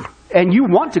 and you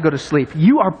want to go to sleep.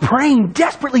 You are praying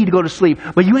desperately to go to sleep,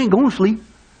 but you ain't going to sleep.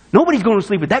 Nobody's going to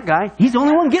sleep with that guy. He's the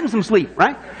only one getting some sleep,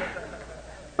 right?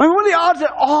 I mean, what are the odds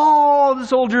that all the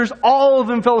soldiers, all of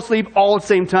them fell asleep all at the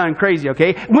same time? Crazy,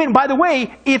 okay? When, by the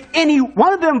way, if any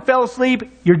one of them fell asleep,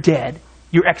 you're dead.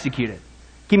 You're executed.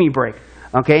 Give me a break,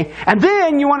 okay? And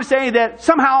then you want to say that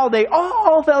somehow they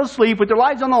all fell asleep with their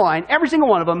lives on the line, every single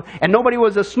one of them, and nobody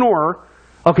was a snorer,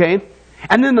 okay?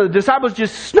 And then the disciples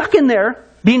just snuck in there,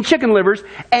 being chicken livers,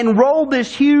 and rolled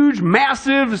this huge,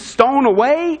 massive stone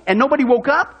away, and nobody woke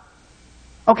up?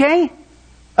 Okay?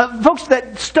 Folks,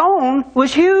 that stone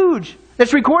was huge.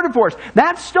 That's recorded for us.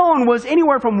 That stone was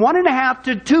anywhere from 1.5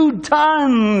 to 2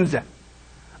 tons.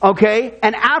 Okay?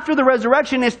 And after the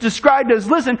resurrection, it's described as,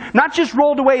 listen, not just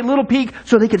rolled away a little peak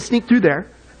so they could sneak through there.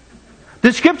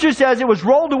 The scripture says it was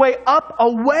rolled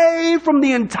away from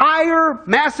the entire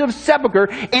massive sepulcher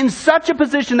in such a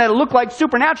position that it looked like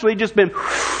supernaturally just been,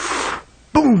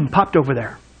 boom, popped over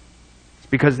there. It's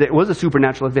because it was a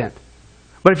supernatural event.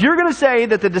 But if you're going to say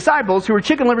that the disciples, who were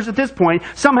chicken livers at this point,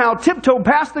 somehow tiptoed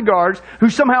past the guards, who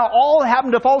somehow all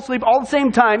happened to fall asleep all at the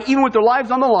same time, even with their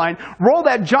lives on the line, rolled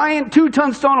that giant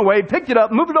 2-ton stone away, picked it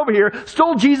up, moved it over here,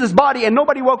 stole Jesus' body, and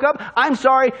nobody woke up, I'm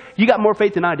sorry, you got more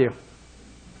faith than I do.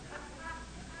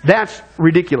 That's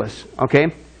ridiculous, okay?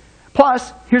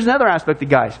 Plus, here's another aspect of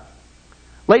guys.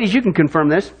 Ladies, you can confirm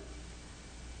this.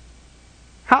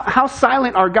 How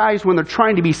silent are guys when they're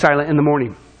trying to be silent in the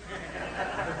morning?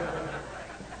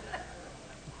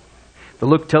 The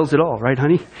look tells it all, right,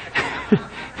 honey?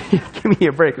 Give me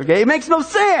a break, okay? It makes no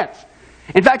sense.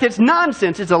 In fact, it's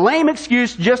nonsense. It's a lame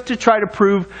excuse just to try to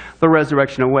prove the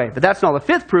resurrection away. But that's not the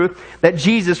fifth proof that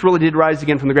Jesus really did rise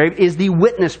again from the grave, is the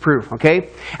witness proof, okay?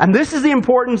 And this is the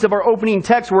importance of our opening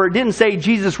text, where it didn't say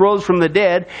Jesus rose from the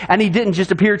dead and he didn't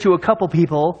just appear to a couple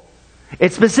people.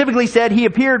 It specifically said he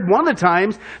appeared one of the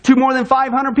times to more than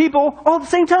 500 people all at the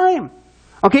same time.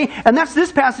 Okay, and that's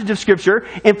this passage of Scripture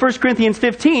in 1 Corinthians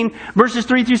 15, verses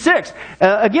 3 through 6.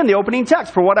 Again, the opening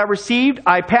text. For what I received,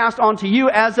 I passed on to you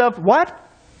as of what?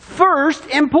 First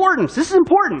importance. This is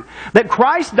important. That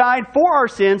Christ died for our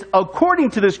sins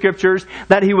according to the Scriptures,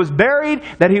 that he was buried,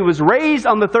 that he was raised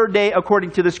on the third day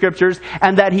according to the Scriptures,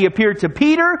 and that he appeared to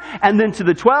Peter, and then to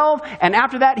the 12, and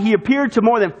after that he appeared to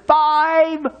more than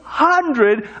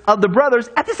 500 of the brothers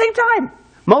at the same time.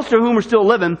 Most of whom are still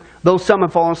living, though some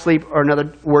have fallen asleep, or in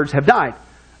other words, have died.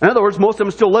 In other words, most of them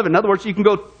are still living. In other words, you can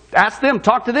go ask them,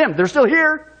 talk to them. They're still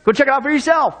here. Go check it out for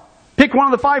yourself. Pick one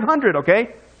of the 500,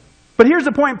 okay? But here's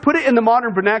the point. Put it in the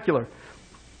modern vernacular.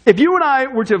 If you and I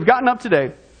were to have gotten up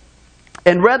today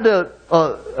and read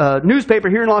the newspaper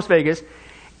here in Las Vegas,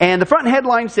 and the front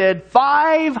headline said,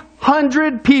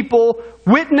 500 people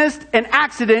witnessed an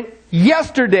accident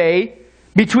yesterday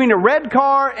between a red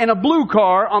car and a blue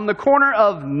car on the corner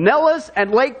of Nellis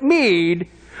and Lake Mead,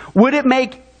 would it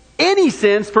make any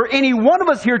sense for any one of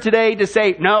us here today to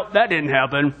say, no, that didn't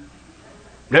happen?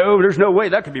 No, there's no way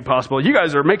that could be possible. You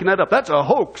guys are making that up. That's a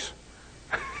hoax.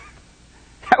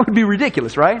 That would be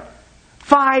ridiculous, right?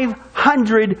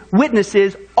 500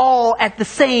 witnesses all at the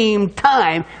same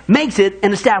time makes it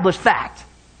an established fact.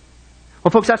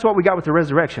 Well, folks, that's what we got with the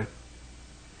resurrection.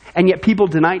 And yet people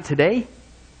deny it today.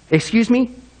 Excuse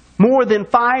me? More than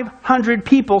 500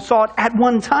 people saw it at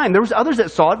one time. There was others that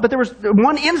saw it, but there was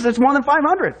one instance more than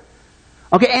 500.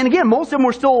 Okay, and again, most of them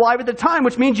were still alive at the time,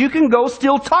 which means you can go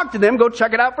still talk to them, go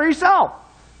check it out for yourself.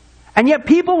 And yet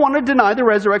people want to deny the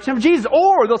resurrection of Jesus.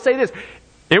 Or they'll say this,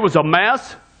 it was a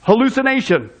mass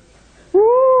hallucination.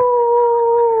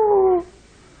 Woo!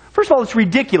 First of all, it's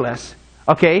ridiculous.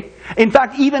 Okay? In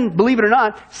fact, even, believe it or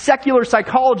not, secular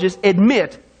psychologists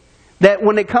admit that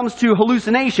when it comes to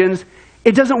hallucinations,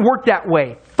 it doesn't work that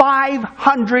way.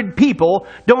 500 people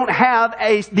don't have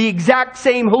the exact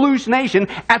same hallucination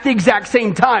at the exact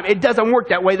same time. It doesn't work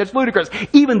that way. That's ludicrous.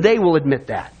 Even they will admit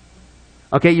that.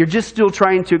 Okay, you're just still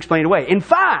trying to explain it away. In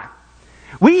fact,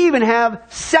 we even have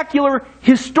secular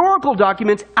historical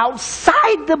documents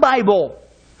outside the Bible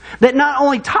that not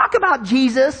only talk about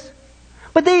Jesus,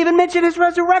 but they even mention his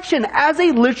resurrection as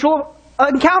a literal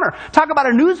encounter. Talk about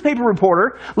a newspaper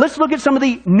reporter. Let's look at some of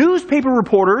the newspaper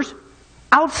reporters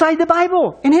outside the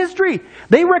Bible in history.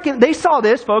 They saw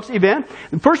this, folks, event.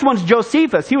 The first one's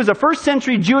Josephus. He was a first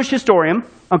century Jewish historian,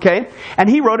 okay? And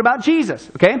he wrote about Jesus,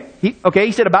 okay?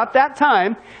 He said, about that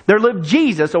time, there lived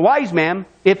Jesus, a wise man,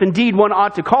 if indeed one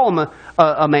ought to call him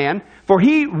a man, for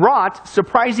he wrought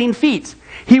surprising feats.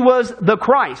 He was the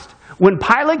Christ. When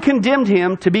Pilate condemned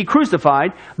him to be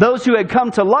crucified, those who had come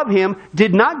to love him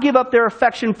did not give up their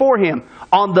affection for him.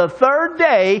 On the third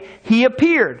day, he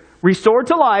appeared, restored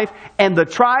to life, and the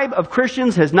tribe of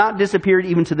Christians has not disappeared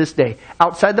even to this day.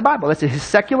 Outside the Bible. That's a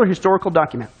secular historical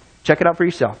document. Check it out for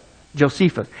yourself.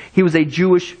 Josephus. He was a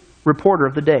Jewish reporter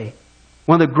of the day.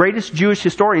 One of the greatest Jewish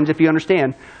historians, if you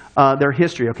understand their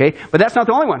history, okay? But that's not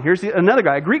the only one. Here's another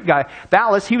guy, a Greek guy.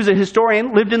 Thales, he was a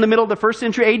historian, lived in the middle of the 1st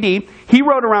century AD. He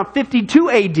wrote around 52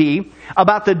 AD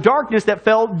about the darkness that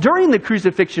fell during the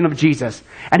crucifixion of Jesus.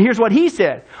 And here's what he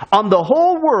said. On the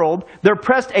whole world, there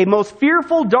pressed a most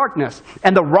fearful darkness,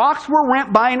 and the rocks were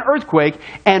rent by an earthquake,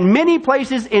 and many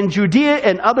places in Judea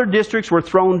and other districts were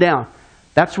thrown down.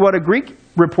 That's what a Greek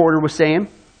reporter was saying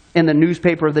in the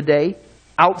newspaper of the day,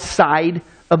 outside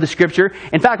of the Scripture.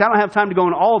 In fact, I don't have time to go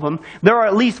into all of them. There are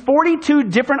at least 42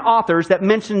 different authors that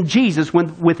mention Jesus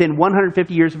within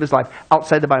 150 years of his life,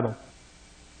 outside the Bible.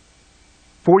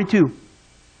 42.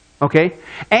 Okay?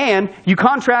 And you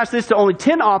contrast this to only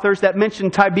 10 authors that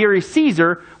mention Tiberius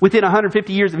Caesar within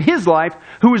 150 years of his life,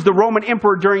 who was the Roman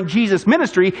emperor during Jesus'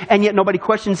 ministry, and yet nobody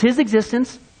questions his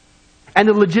existence and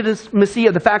the legitimacy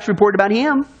of the facts reported about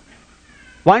him.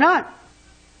 Why not?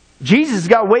 Jesus has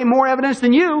got way more evidence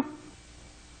than you.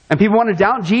 And people want to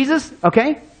doubt Jesus?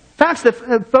 Okay? Folks,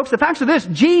 the facts are this.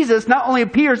 Jesus not only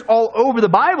appears all over the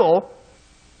Bible,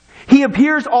 he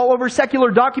appears all over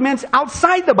secular documents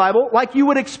outside the Bible, like you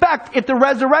would expect if the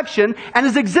resurrection and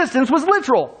his existence was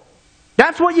literal.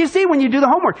 That's what you see when you do the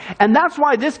homework. And that's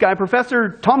why this guy,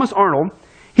 Professor Thomas Arnold,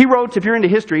 he wrote, if you're into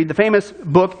history, the famous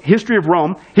book, History of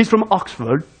Rome. He's from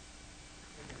Oxford.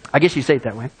 I guess you say it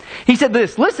that way. He said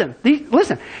this, listen.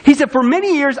 He said, for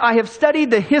many years I have studied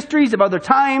the histories of other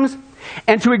times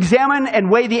and to examine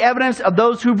and weigh the evidence of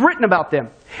those who've written about them.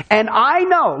 And I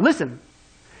know, listen,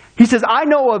 he says, I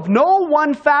know of no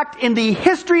one fact in the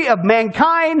history of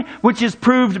mankind which has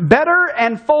proved better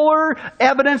and fuller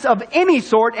evidence of any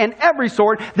sort and every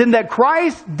sort than that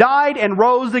Christ died and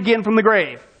rose again from the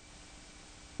grave.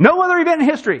 No other event in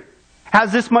history has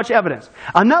this much evidence.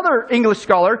 Another English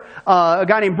scholar, a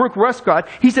guy named Brooke Ruscott,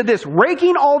 he said this,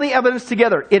 raking all the evidence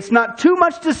together, it's not too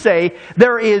much to say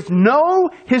there is no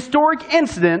historic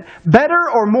incident better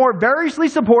or more variously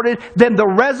supported than the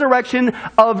resurrection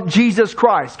of Jesus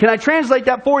Christ. Can I translate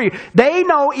that for you? They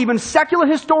know, even secular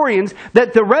historians,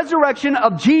 that the resurrection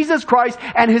of Jesus Christ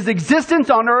and his existence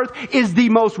on earth is the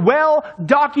most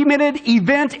well-documented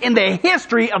event in the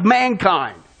history of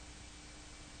mankind.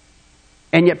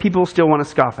 And yet people still want to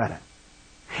scoff at it.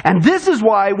 And this is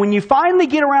why when you finally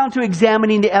get around to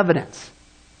examining the evidence,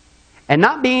 and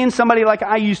not being somebody like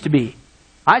I used to be,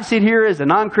 I'd sit here as a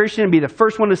non-Christian and be the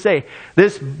first one to say,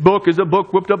 this book is a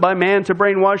book whipped up by man to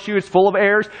brainwash you, it's full of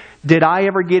errors. Did I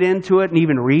ever get into it and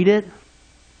even read it?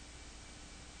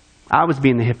 I was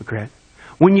being the hypocrite.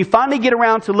 When you finally get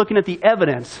around to looking at the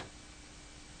evidence,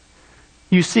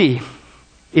 you see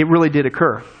it really did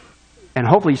occur. And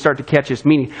hopefully you start to catch this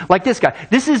meaning. Like this guy.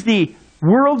 This is the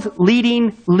world's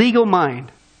leading legal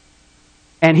mind.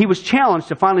 And he was challenged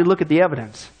to finally look at the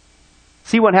evidence.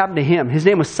 See what happened to him. His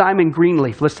name was Simon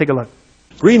Greenleaf. Let's take a look.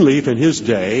 Greenleaf in his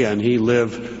day, and he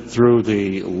lived through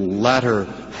the latter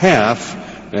half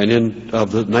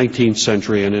of the 19th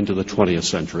century and into the 20th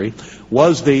century,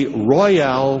 was the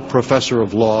Royal Professor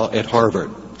of Law at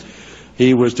Harvard.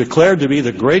 He was declared to be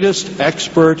the greatest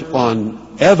expert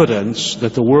on evidence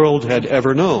that the world had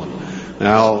ever known.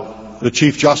 Now, the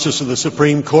Chief Justice of the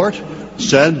Supreme Court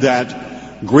said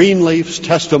that Greenleaf's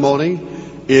testimony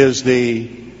is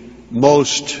the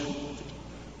most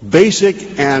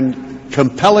basic and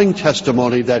compelling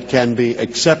testimony that can be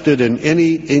accepted in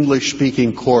any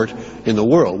English-speaking court in the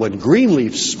world. When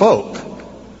Greenleaf spoke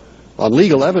on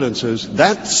legal evidences,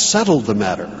 that settled the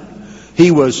matter. He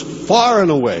was far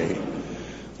and away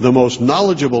the most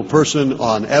knowledgeable person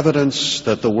on evidence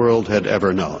that the world had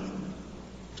ever known.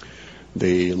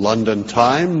 The London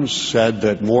Times said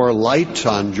that more light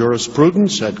on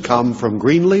jurisprudence had come from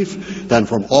Greenleaf than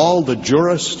from all the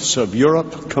jurists of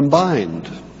Europe combined.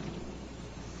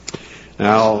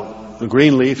 Now,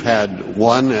 Greenleaf had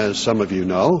one, as some of you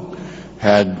know,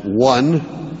 had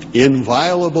one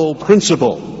inviolable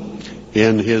principle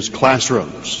in his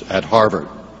classrooms at Harvard.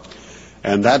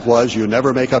 And that was, you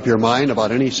never make up your mind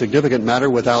about any significant matter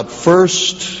without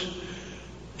first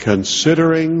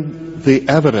considering the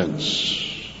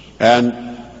evidence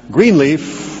And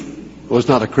Greenleaf was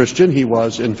not a Christian. He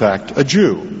was, in fact, a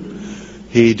Jew.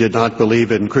 He did not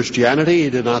believe in Christianity. He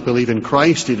did not believe in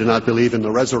Christ. He did not believe in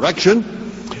the resurrection.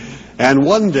 And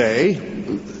one day,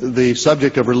 the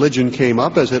subject of religion came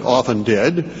up, as it often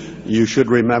did. You should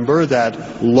remember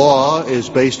that law is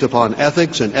based upon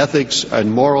ethics, and ethics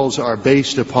and morals are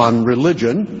based upon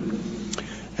religion.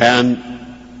 And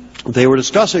they were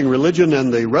discussing religion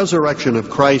and the resurrection of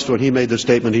Christ when he made the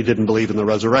statement he didn't believe in the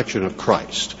resurrection of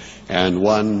Christ. And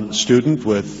one student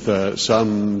with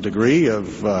some degree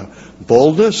of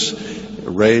boldness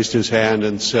raised his hand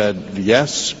and said,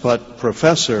 "Yes, but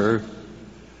Professor,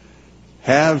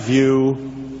 have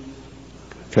you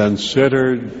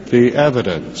considered the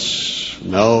evidence?"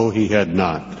 No, he had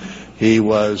not. He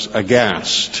was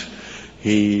aghast.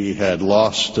 He had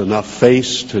lost enough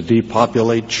face to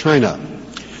depopulate China.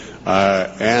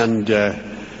 And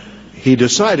he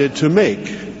decided to make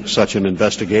such an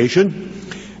investigation.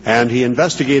 And he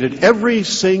investigated every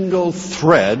single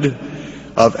thread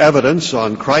of evidence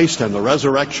on Christ and the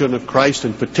resurrection of Christ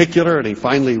in particular. And he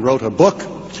finally wrote a book,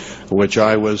 which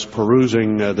I was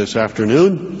perusing this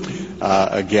afternoon,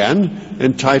 again,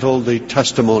 entitled The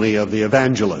Testimony of the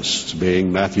Evangelists,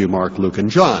 being Matthew, Mark, Luke, and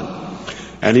John.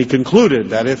 And he concluded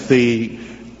that if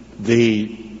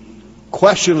the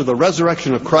question of the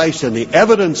resurrection of Christ and the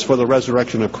evidence for the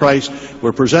resurrection of Christ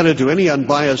were presented to any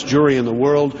unbiased jury in the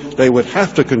world, they would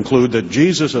have to conclude that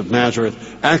Jesus of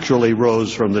Nazareth actually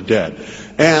rose from the dead.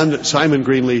 And Simon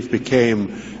Greenleaf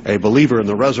became a believer in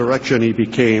the resurrection. He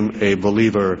became a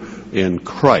believer in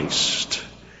Christ.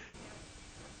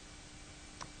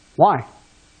 Why?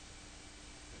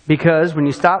 Because when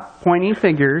you stop pointing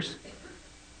fingers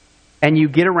and you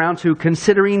get around to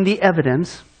considering the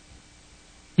evidence,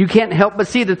 you can't help but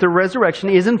see that the resurrection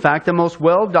is, in fact, the most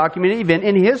well-documented event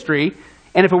in history.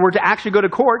 And if it were to actually go to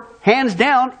court, hands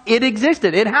down, it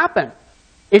existed. It happened.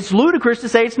 It's ludicrous to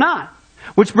say it's not.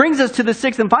 Which brings us to the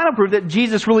sixth and final proof that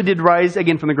Jesus really did rise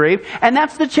again from the grave, and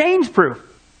that's the change proof.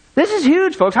 This is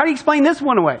huge, folks. How do you explain this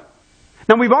one away?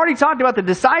 Now, we've already talked about the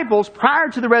disciples prior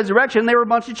to the resurrection. They were a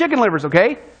bunch of chicken livers,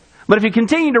 okay? But if you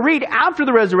continue to read after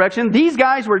the resurrection, these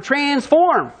guys were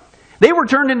transformed. They were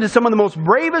turned into some of the most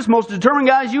bravest, most determined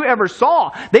guys you ever saw.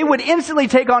 They would instantly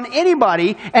take on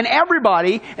anybody and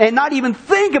everybody and not even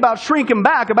think about shrinking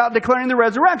back about declaring the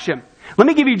resurrection. Let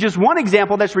me give you just one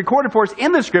example that's recorded for us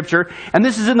in the Scripture, and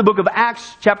this is in the book of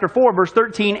Acts chapter 4, verse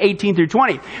 13, 18 through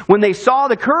 20. When they saw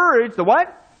the courage, the what?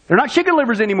 They're not chicken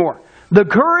livers anymore. The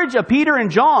courage of Peter and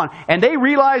John, and they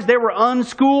realized they were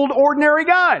unschooled, ordinary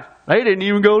guys. They didn't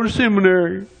even go to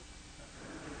seminary.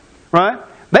 Right?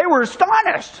 They were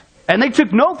astonished. And they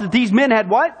took note that these men had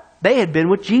what? They had been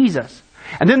with Jesus.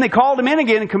 And then they called them in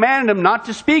again and commanded them not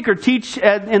to speak or teach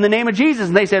in the name of Jesus.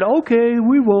 And they said, "Okay,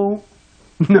 we won't."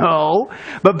 No.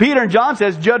 But Peter and John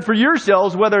says, "Judge for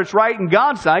yourselves whether it's right in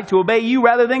God's sight to obey you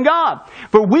rather than God.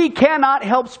 For we cannot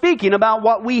help speaking about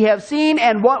what we have seen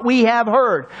and what we have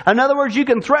heard." In other words, you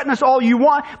can threaten us all you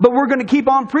want, but we're going to keep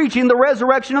on preaching the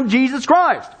resurrection of Jesus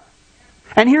Christ.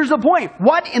 And here's the point.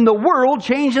 What in the world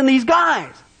changed in these guys?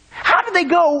 How did they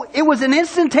go? It was an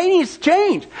instantaneous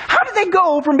change. How did they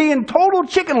go from being total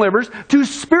chicken livers to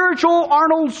spiritual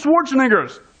Arnold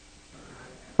Schwarzeneggers?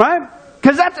 Right?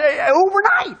 Because that's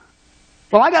overnight.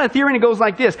 Well, I got a theory and it goes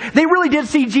like this. They really did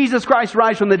see Jesus Christ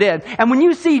rise from the dead. And when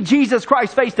you see Jesus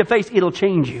Christ face to face, it'll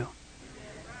change you.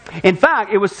 In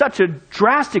fact, it was such a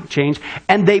drastic change,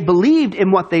 and they believed in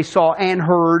what they saw and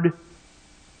heard,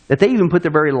 that they even put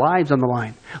their very lives on the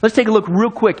line. Let's take a look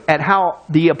real quick at how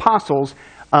the apostles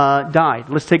died.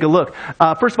 Let's take a look.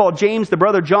 First of all, James, the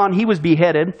brother of John, he was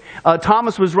beheaded.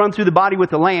 Thomas was run through the body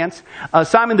with a lance.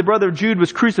 Simon, the brother of Jude,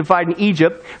 was crucified in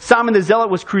Egypt. Simon the Zealot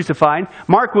was crucified.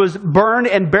 Mark was burned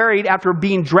and buried after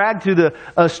being dragged through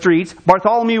the streets.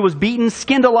 Bartholomew was beaten,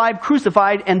 skinned alive,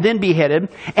 crucified, and then beheaded.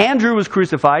 Andrew was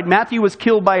crucified. Matthew was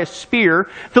killed by a spear.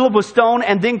 Philip was stoned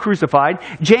and then crucified.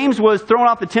 James was thrown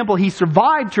off the temple. He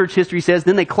survived, church history says.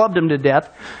 Then they clubbed him to death.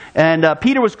 And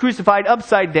Peter was crucified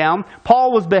upside down.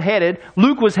 Paul was beheaded.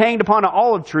 Luke was hanged upon an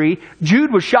olive tree.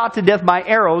 Jude was shot to death by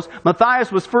arrows.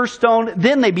 Matthias was first stoned,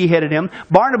 then they beheaded him.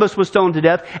 Barnabas was stoned to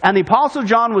death. And the Apostle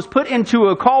John was put into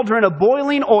a cauldron of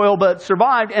boiling oil, but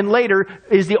survived, and later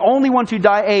is the only one to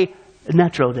die a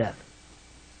natural death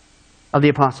of the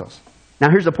apostles. Now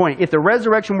here's the point. If the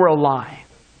resurrection were a lie,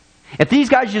 if these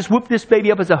guys just whooped this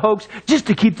baby up as a hoax just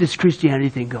to keep this Christianity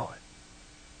thing going,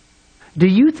 do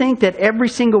you think that every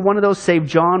single one of those, save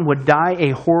John, would die a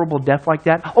horrible death like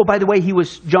that? Oh, by the way,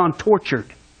 John tortured.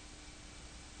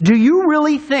 Do you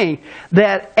really think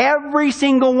that every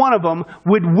single one of them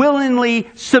would willingly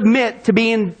submit to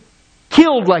being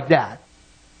killed like that?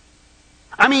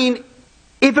 I mean,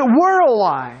 if it were a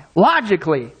lie,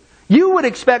 logically, you would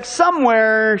expect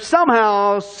somewhere,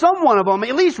 somehow, some one of them,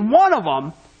 at least one of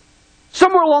them,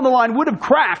 somewhere along the line would have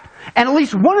cracked, and at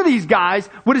least one of these guys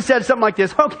would have said something like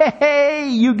this, okay,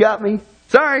 you got me.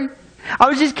 Sorry. I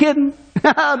was just kidding.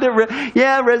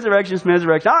 Yeah, resurrection. All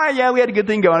right, yeah, we had a good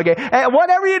thing going. Okay, hey,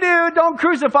 whatever you do, don't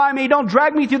crucify me. Don't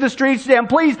drag me through the streets. And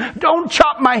please don't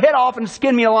chop my head off and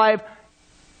skin me alive.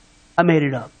 I made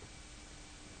it up.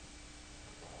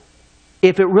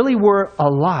 If it really were a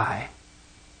lie,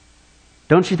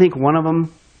 don't you think one of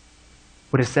them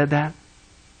would have said that?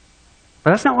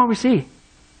 But that's not what we see.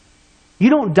 You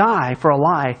don't die for a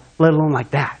lie, let alone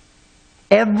like that.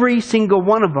 Every single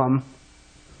one of them,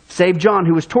 save John,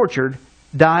 who was tortured,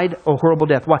 died a horrible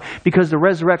death. Why? Because the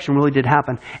resurrection really did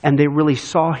happen, and they really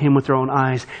saw him with their own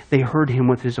eyes. They heard him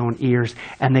with his own ears,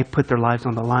 and they put their lives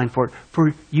on the line for it.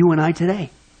 For you and I today.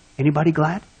 Anybody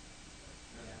glad?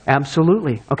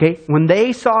 Absolutely. Okay? When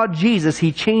they saw Jesus,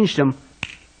 he changed them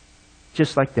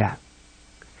just like that.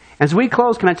 As we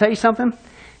close, can I tell you something?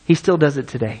 He still does it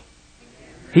today.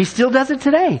 He still does it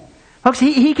today. Folks,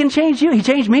 he can change you. He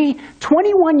changed me.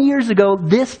 21 years ago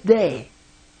this day,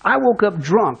 I woke up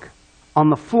drunk on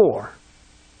the floor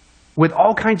with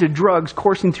all kinds of drugs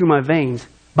coursing through my veins.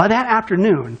 By that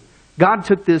afternoon, God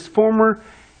took this former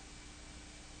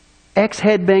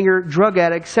ex-headbanger, drug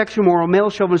addict, sexual immoral, male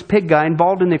chauvinist pig guy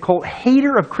involved in the occult,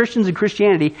 hater of Christians and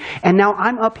Christianity, and now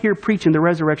I'm up here preaching the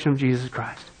resurrection of Jesus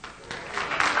Christ.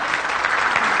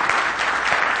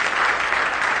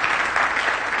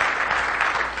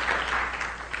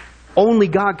 Only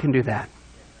God can do that.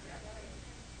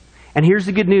 And here's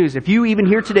the good news. If you even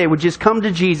here today would just come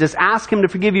to Jesus, ask him to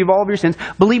forgive you of all of your sins,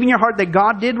 believe in your heart that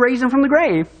God did raise him from the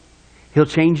grave, he'll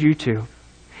change you too.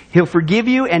 He'll forgive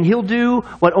you, and he'll do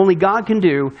what only God can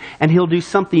do, and he'll do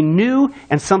something new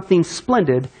and something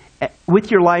splendid with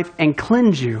your life and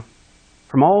cleanse you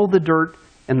from all the dirt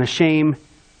and the shame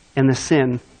and the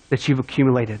sin that you've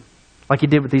accumulated, like he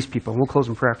did with these people. We'll close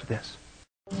in prayer after this.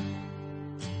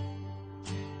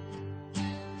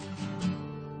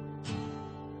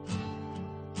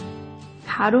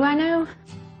 How do I know?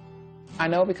 I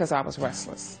know because I was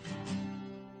restless.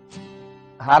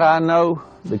 How do I know?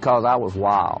 Because I was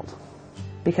wild.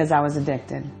 Because I was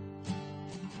addicted.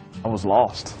 I was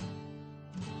lost.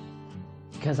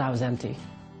 Because I was empty.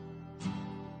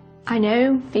 I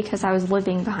know because I was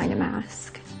living behind a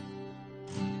mask.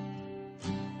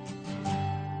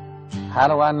 How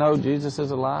do I know Jesus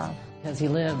is alive? Because he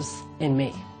lives in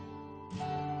me.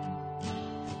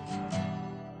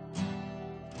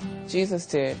 Jesus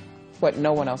did what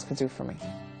no one else could do for me.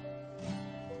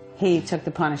 He took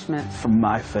the punishment For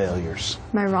my failures,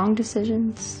 My wrong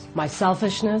decisions. My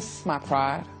selfishness. My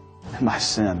pride. and my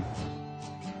sin.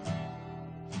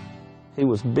 He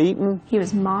was beaten, He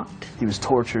was mocked. he was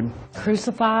tortured,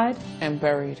 Crucified. And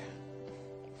buried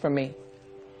for me.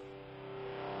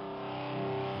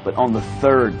 but on the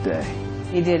third day,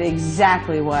 He did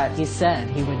exactly what He said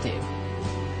he would do.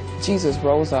 Jesus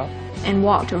rose up. And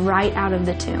walked right out of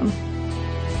the tomb.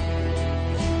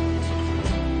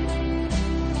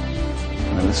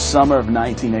 and in the summer of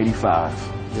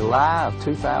 1985, July of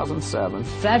 2007,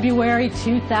 February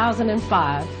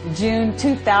 2005, June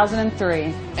 2003.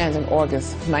 And in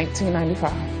August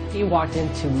 1995. he walked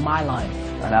into my life.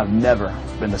 and I've never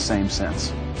been the same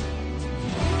since.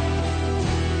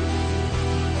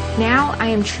 Now I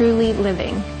am truly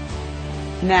living.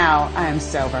 Now I am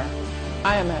sober.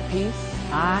 I am at peace.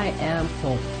 I am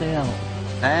fulfilled.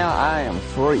 Now I am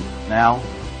free. Now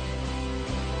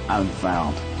I'm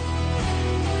found.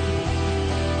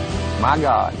 My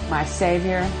God, My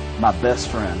Savior my best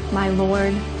friend, My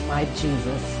Lord. My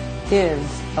Jesus.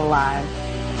 is alive.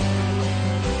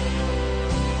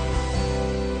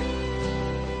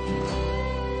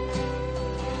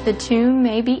 The tomb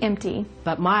may be empty,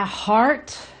 But my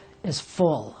heart is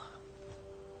full.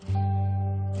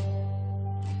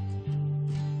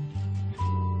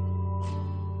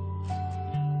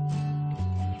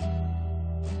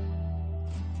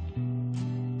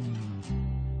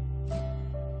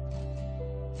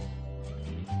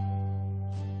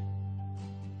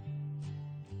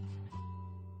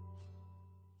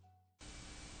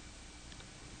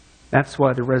 That's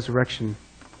why the resurrection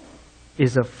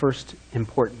is of first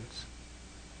importance.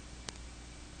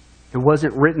 It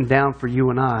wasn't written down for you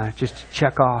and I just to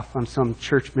check off on some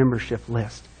church membership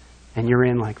list and you're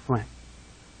in like Flint.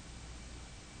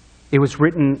 It was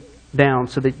written down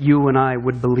so that you and I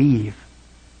would believe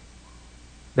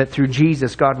that through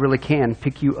Jesus, God really can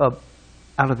pick you up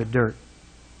out of the dirt,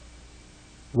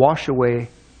 wash away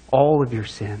all of your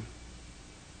sin,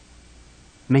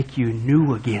 make you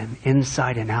new again,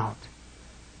 inside and out,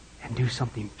 and do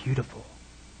something beautiful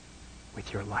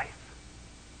with your life.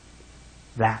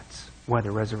 That's why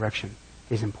the resurrection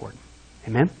is important.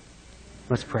 Amen?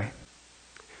 Let's pray.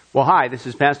 Well, hi, this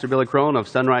is Pastor Billy Crone of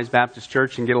Sunrise Baptist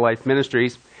Church and Get a Life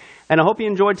Ministries, and I hope you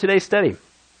enjoyed today's study.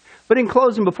 But in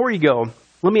closing, before you go,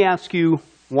 let me ask you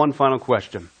one final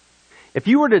question. If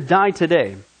you were to die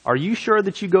today, are you sure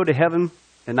that you go to heaven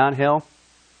and not hell?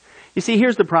 You see,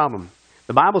 here's the problem.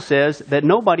 The Bible says that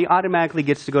nobody automatically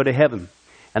gets to go to heaven,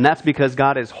 and that's because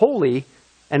God is holy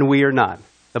and we are not.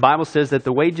 The Bible says that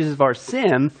the wages of our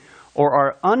sin or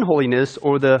our unholiness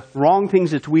or the wrong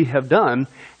things that we have done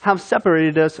have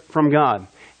separated us from God.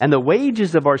 And the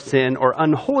wages of our sin or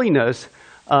unholiness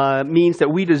means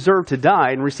that we deserve to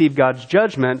die and receive God's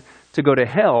judgment to go to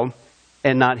hell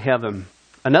and not heaven.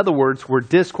 In other words, we're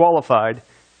disqualified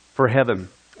for heaven.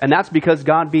 And that's because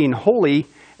God being holy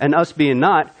and us being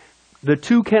not, the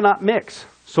two cannot mix.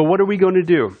 So what are we going to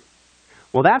do?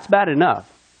 Well, that's bad enough.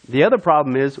 The other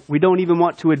problem is we don't even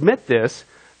want to admit this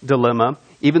dilemma,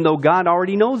 even though God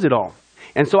already knows it all.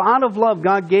 And so out of love,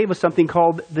 God gave us something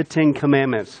called the 10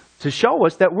 Commandments to show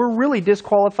us that we're really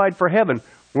disqualified for heaven.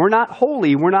 We're not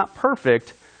holy. We're not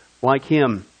perfect like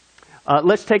Him.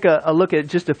 Let's take a look at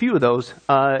just a few of those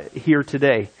here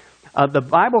today. The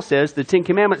Bible says, the 10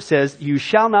 Commandments says, you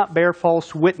shall not bear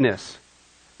false witness.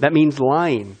 That means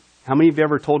lying. How many of you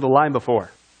ever told a lie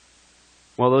before?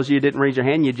 Well, those of you who didn't raise your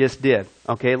hand, you just did.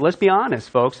 Okay, let's be honest,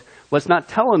 folks. Let's not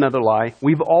tell another lie.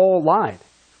 We've all lied.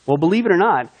 Well, believe it or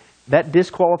not, that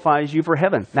disqualifies you for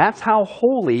heaven. That's how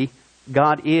holy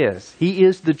God is. He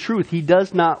is the truth. He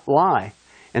does not lie.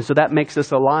 And so that makes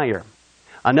us a liar.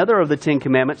 Another of the 10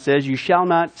 Commandments says, you shall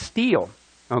not steal.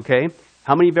 Okay?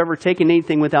 How many of you have ever taken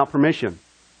anything without permission?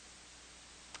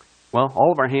 Well,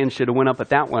 all of our hands should have went up at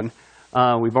that one.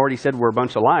 We've already said we're a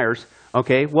bunch of liars.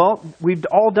 Okay, well, we've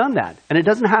all done that. And it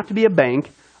doesn't have to be a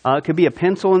bank. It could be a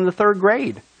pencil in the 3rd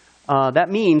grade. That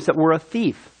means that we're a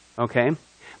thief. Okay?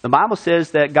 The Bible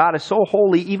says that God is so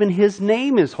holy, even His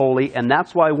name is holy. And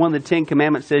that's why one of the 10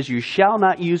 Commandments says, you shall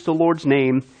not use the Lord's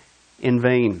name in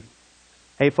vain.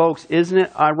 Hey, folks, isn't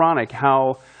it ironic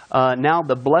how now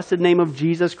the blessed name of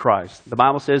Jesus Christ, the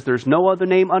Bible says there's no other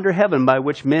name under heaven by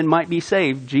which men might be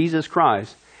saved, Jesus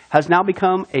Christ, has now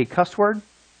become a cuss word?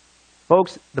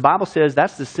 Folks, the Bible says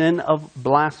that's the sin of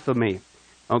blasphemy.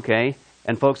 Okay?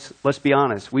 And folks, let's be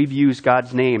honest. We've used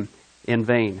God's name in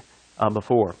vain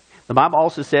before. The Bible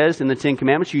also says in the 10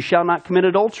 Commandments, you shall not commit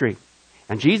adultery.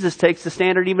 And Jesus takes the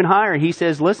standard even higher. He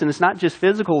says, listen, it's not just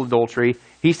physical adultery.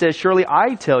 He says, surely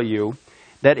I tell you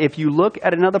that if you look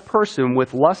at another person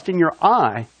with lust in your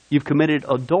eye, you've committed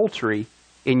adultery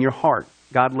in your heart.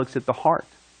 God looks at the heart.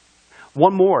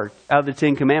 One more out of the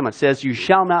 10 Commandments says, you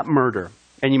shall not murder.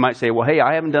 And you might say, well, hey,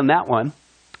 I haven't done that one.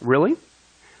 Really?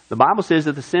 The Bible says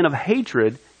that the sin of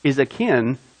hatred is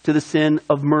akin to the sin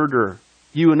of murder.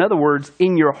 You, in other words,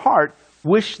 in your heart,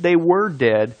 wish they were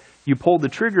dead. You pulled the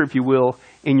trigger, if you will,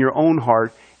 in your own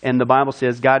heart. And the Bible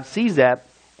says God sees that,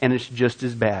 and it's just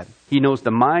as bad. He knows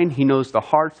the mind, He knows the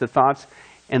hearts, the thoughts,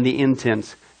 and the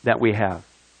intents that we have.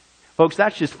 Folks,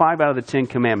 that's just 5 out of the 10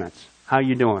 Commandments. How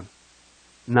you doing?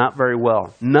 Not very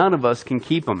well. None of us can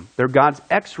keep them. They're God's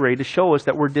x-ray to show us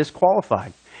that we're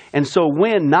disqualified. And so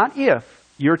when, not if,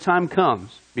 your time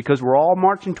comes, because we're all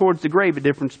marching towards the grave at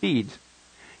different speeds,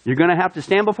 you're going to have to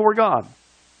stand before God.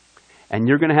 And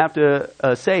you're going to have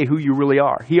to say who you really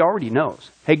are. He already knows.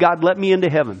 Hey, God, let me into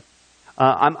heaven.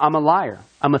 I'm a liar.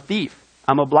 I'm a thief.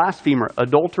 I'm a blasphemer,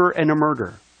 adulterer, and a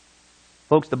murderer.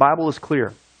 Folks, the Bible is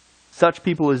clear. Such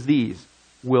people as these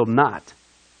will not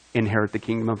inherit the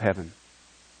kingdom of heaven.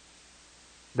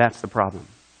 That's the problem.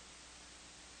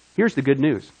 Here's the good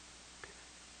news.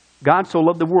 God so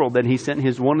loved the world that He sent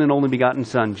His one and only begotten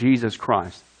Son, Jesus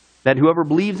Christ, that whoever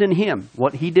believes in Him,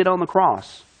 what He did on the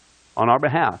cross on our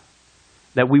behalf,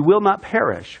 that we will not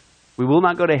perish, we will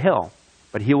not go to hell,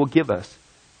 but He will give us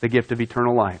the gift of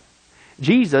eternal life.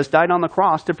 Jesus died on the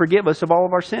cross to forgive us of all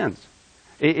of our sins.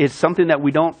 It's something that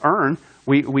we don't earn.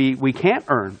 We can't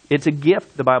earn. It's a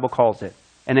gift, the Bible calls it,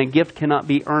 and a gift cannot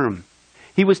be earned.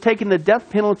 He was taking the death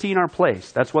penalty in our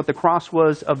place. That's what the cross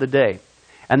was of the day.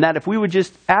 And that if we would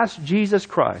just ask Jesus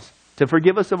Christ to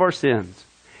forgive us of our sins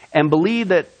and believe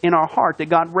that in our heart that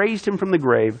God raised Him from the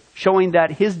grave, showing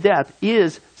that His death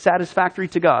is satisfactory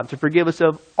to God to forgive us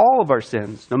of all of our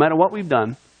sins, no matter what we've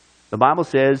done, the Bible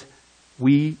says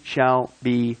we shall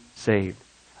be saved.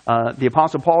 The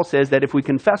Apostle Paul says that if we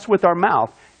confess with our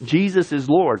mouth Jesus is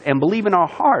Lord and believe in our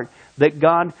heart that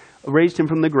God raised Him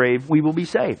from the grave, we will be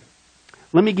saved.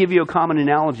 Let me give you a common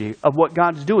analogy of what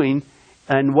God's doing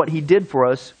and what he did for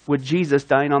us with Jesus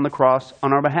dying on the cross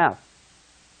on our behalf.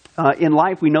 In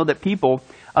life, we know that people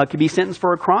can be sentenced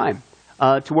for a crime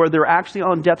to where they're actually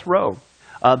on death row.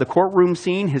 The courtroom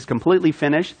scene is completely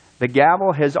finished. The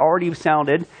gavel has already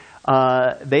sounded.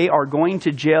 They are going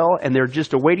to jail, and they're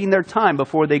just awaiting their time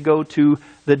before they go to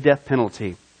the death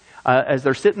penalty. As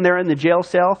they're sitting there in the jail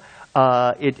cell,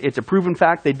 it's a proven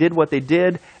fact they did what they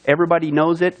did. Everybody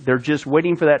knows it. They're just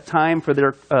waiting for that time for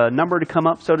their number to come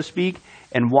up, so to speak,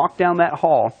 and walk down that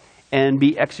hall and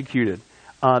be executed.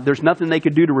 There's nothing they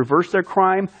could do to reverse their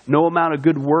crime. No amount of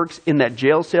good works in that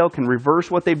jail cell can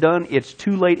reverse what they've done. It's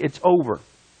too late. It's over.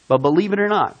 But believe it or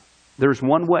not, there's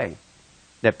one way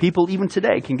that people even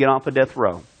today can get off of death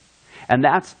row. And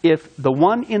that's if the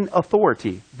one in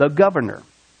authority, the governor,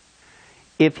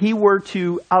 if he were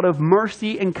to, out of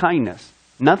mercy and kindness,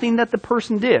 nothing that the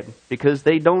person did, because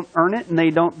they don't earn it and they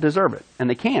don't deserve it, and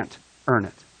they can't earn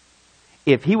it,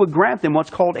 if he would grant them what's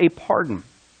called a pardon,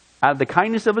 out of the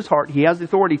kindness of his heart, he has the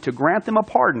authority to grant them a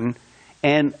pardon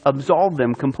and absolve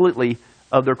them completely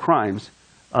of their crimes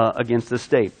against the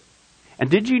state. And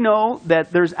did you know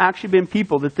that there's actually been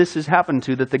people that this has happened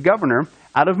to, that the governor,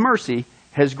 out of mercy,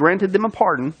 has granted them a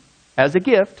pardon as a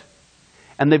gift,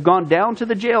 and they've gone down to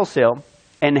the jail cell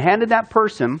and handed that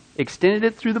person, extended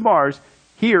it through the bars,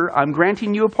 here, I'm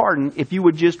granting you a pardon. If you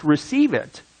would just receive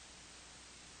it,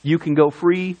 you can go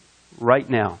free right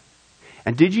now.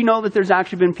 And did you know that there's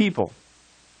actually been people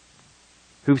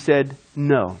who've said,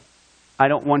 no, I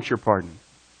don't want your pardon.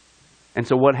 And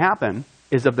so what happened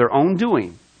is, of their own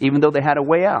doing, even though they had a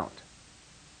way out,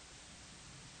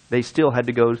 they still had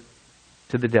to go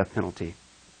to the death penalty.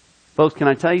 Folks, can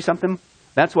I tell you something?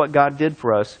 That's what God did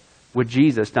for us with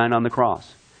Jesus dying on the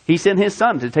cross. He sent his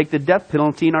son to take the death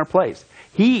penalty in our place.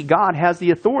 God has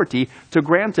the authority to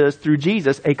grant us through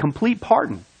Jesus a complete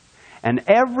pardon. And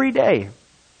every day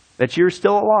that you're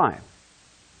still alive,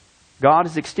 God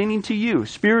is extending to you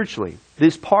spiritually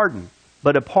this pardon.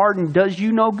 But a pardon does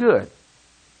you no good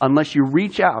unless you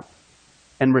reach out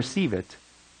and receive it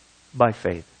by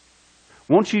faith.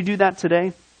 Won't you do that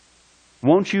today?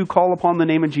 Won't you call upon the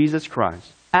name of Jesus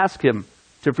Christ? Ask him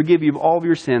to forgive you of all of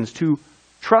your sins, to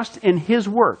trust in his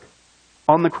work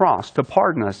on the cross to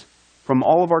pardon us from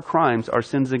all of our crimes, our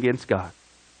sins against God.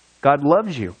 God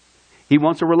loves you. He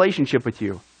wants a relationship with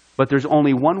you. But there's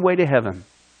only one way to heaven.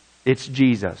 It's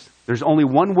Jesus. There's only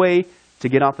one way to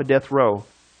get off of death row.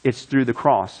 It's through the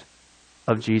cross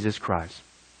of Jesus Christ.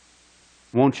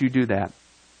 Won't you do that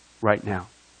right now?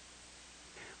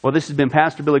 Well, this has been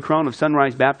Pastor Billy Crone of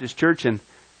Sunrise Baptist Church and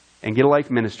Get a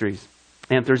Life Ministries.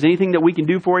 And if there's anything that we can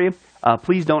do for you,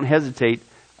 please don't hesitate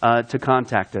to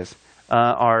contact us.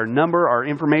 Our number, our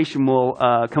information will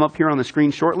come up here on the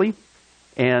screen shortly.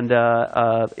 And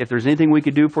if there's anything we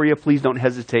could do for you, please don't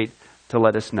hesitate to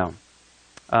let us know.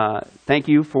 Thank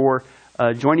you for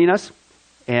joining us.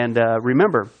 And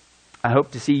remember, I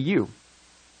hope to see you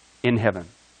in heaven.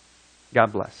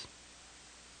 God bless.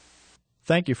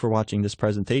 Thank you for watching this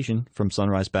presentation from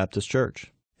Sunrise Baptist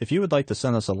Church. If you would like to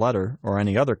send us a letter or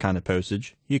any other kind of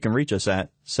postage, you can reach us at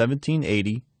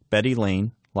 1780 Betty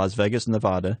Lane, Las Vegas,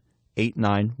 Nevada,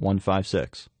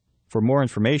 89156. For more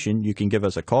information, you can give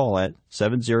us a call at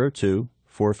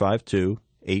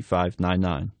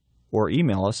 702-452-8599 or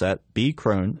email us at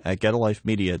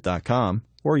bcrone@getalifemedia.com,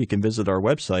 or you can visit our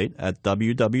website at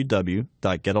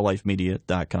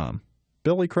www.getalifemedia.com.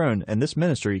 Billy Crone and this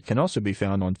ministry can also be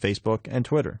found on Facebook and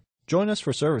Twitter. Join us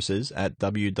for services at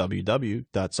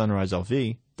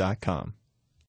www.sunriselv.com.